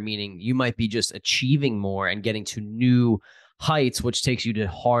harder, meaning you might be just achieving more and getting to new heights, which takes you to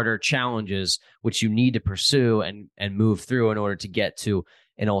harder challenges, which you need to pursue and move through in order to get to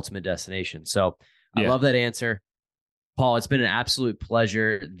an ultimate destination. So I love that answer. Paul, it's been an absolute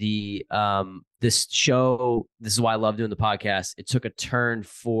pleasure. This show, this is why I love doing the podcast. It took a turn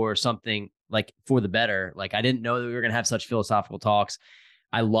for something like for the better. Like I didn't know that we were going to have such philosophical talks.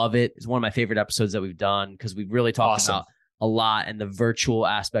 I love it. It's one of my favorite episodes that we've done because we've really talked about a lot, and the virtual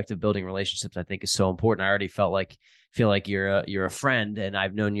aspect of building relationships I think is so important. I already feel like you're a friend, and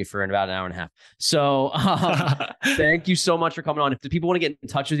I've known you for about an hour and a half. So thank you so much for coming on. If the people want to get in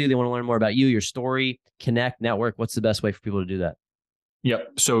touch with you, they want to learn more about you, your story, connect, network, what's the best way for people to do that?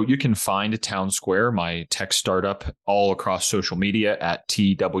 Yep. So you can find TwnSqr, my tech startup, all across social media at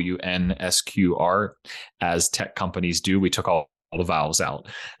TwnSqr, as tech companies do. We took all the vowels out.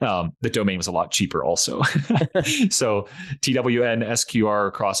 The domain was a lot cheaper also. So TwnSqr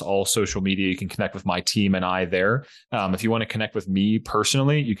across all social media. You can connect with my team and I there. If you want to connect with me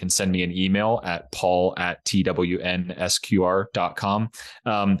personally, you can send me an email at paul@TwnSqr.com.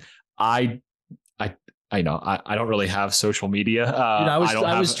 I know I don't really have social media. Dude,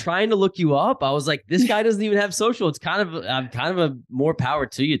 I was trying to look you up. I was like, this guy doesn't even have social. It's kind of a more power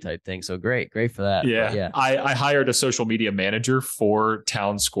to you type thing. So great for that. Yeah. I hired a social media manager for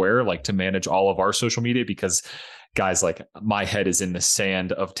TwnSqr, like to manage all of our social media, because guys, like my head is in the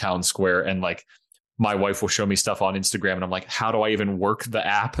sand of TwnSqr, and like my wife will show me stuff on Instagram and I'm like, how do I even work the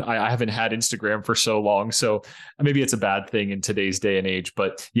app? I haven't had Instagram for so long. So maybe it's a bad thing in today's day and age,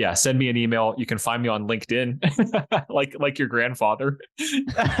 but yeah, send me an email. You can find me on LinkedIn, like your grandfather.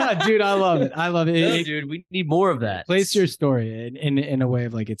 Dude, I love it. Hey, dude, we need more of that. Place your story in a way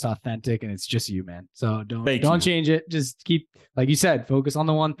of like, it's authentic and it's just you, man. So don't change it. Just keep, like you said, focus on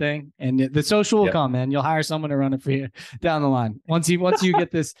the one thing, and the social will come, man. You'll hire someone to run it for you down the line. Once you get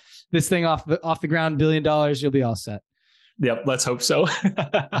this thing off the ground, $1 billion, you'll be all set. Yep. Let's hope so.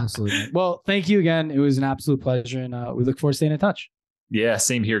 Absolutely. Well, thank you again. It was an absolute pleasure, and we look forward to staying in touch. Yeah,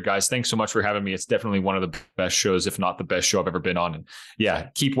 same here, guys. Thanks so much for having me. It's definitely one of the best shows, if not the best show I've ever been on. And yeah,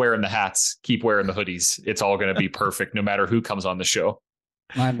 keep wearing the hats, keep wearing the hoodies. It's all going to be perfect no matter who comes on the show.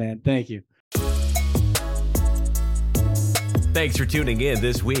 My man. Thank you. Thanks for tuning in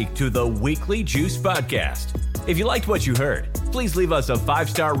this week to the Weekly Juice Podcast. If you liked what you heard, please leave us a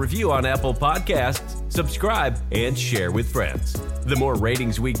 5-star review on Apple Podcasts, subscribe, and share with friends. The more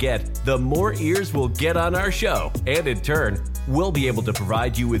ratings we get, the more ears we'll get on our show, and in turn, we'll be able to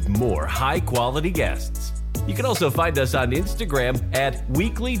provide you with more high-quality guests. You can also find us on Instagram at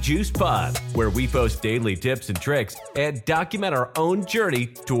Weekly Juice Pod, where we post daily tips and tricks and document our own journey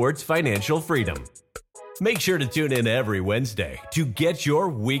towards financial freedom. Make sure to tune in every Wednesday to get your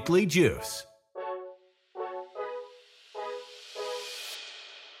weekly juice.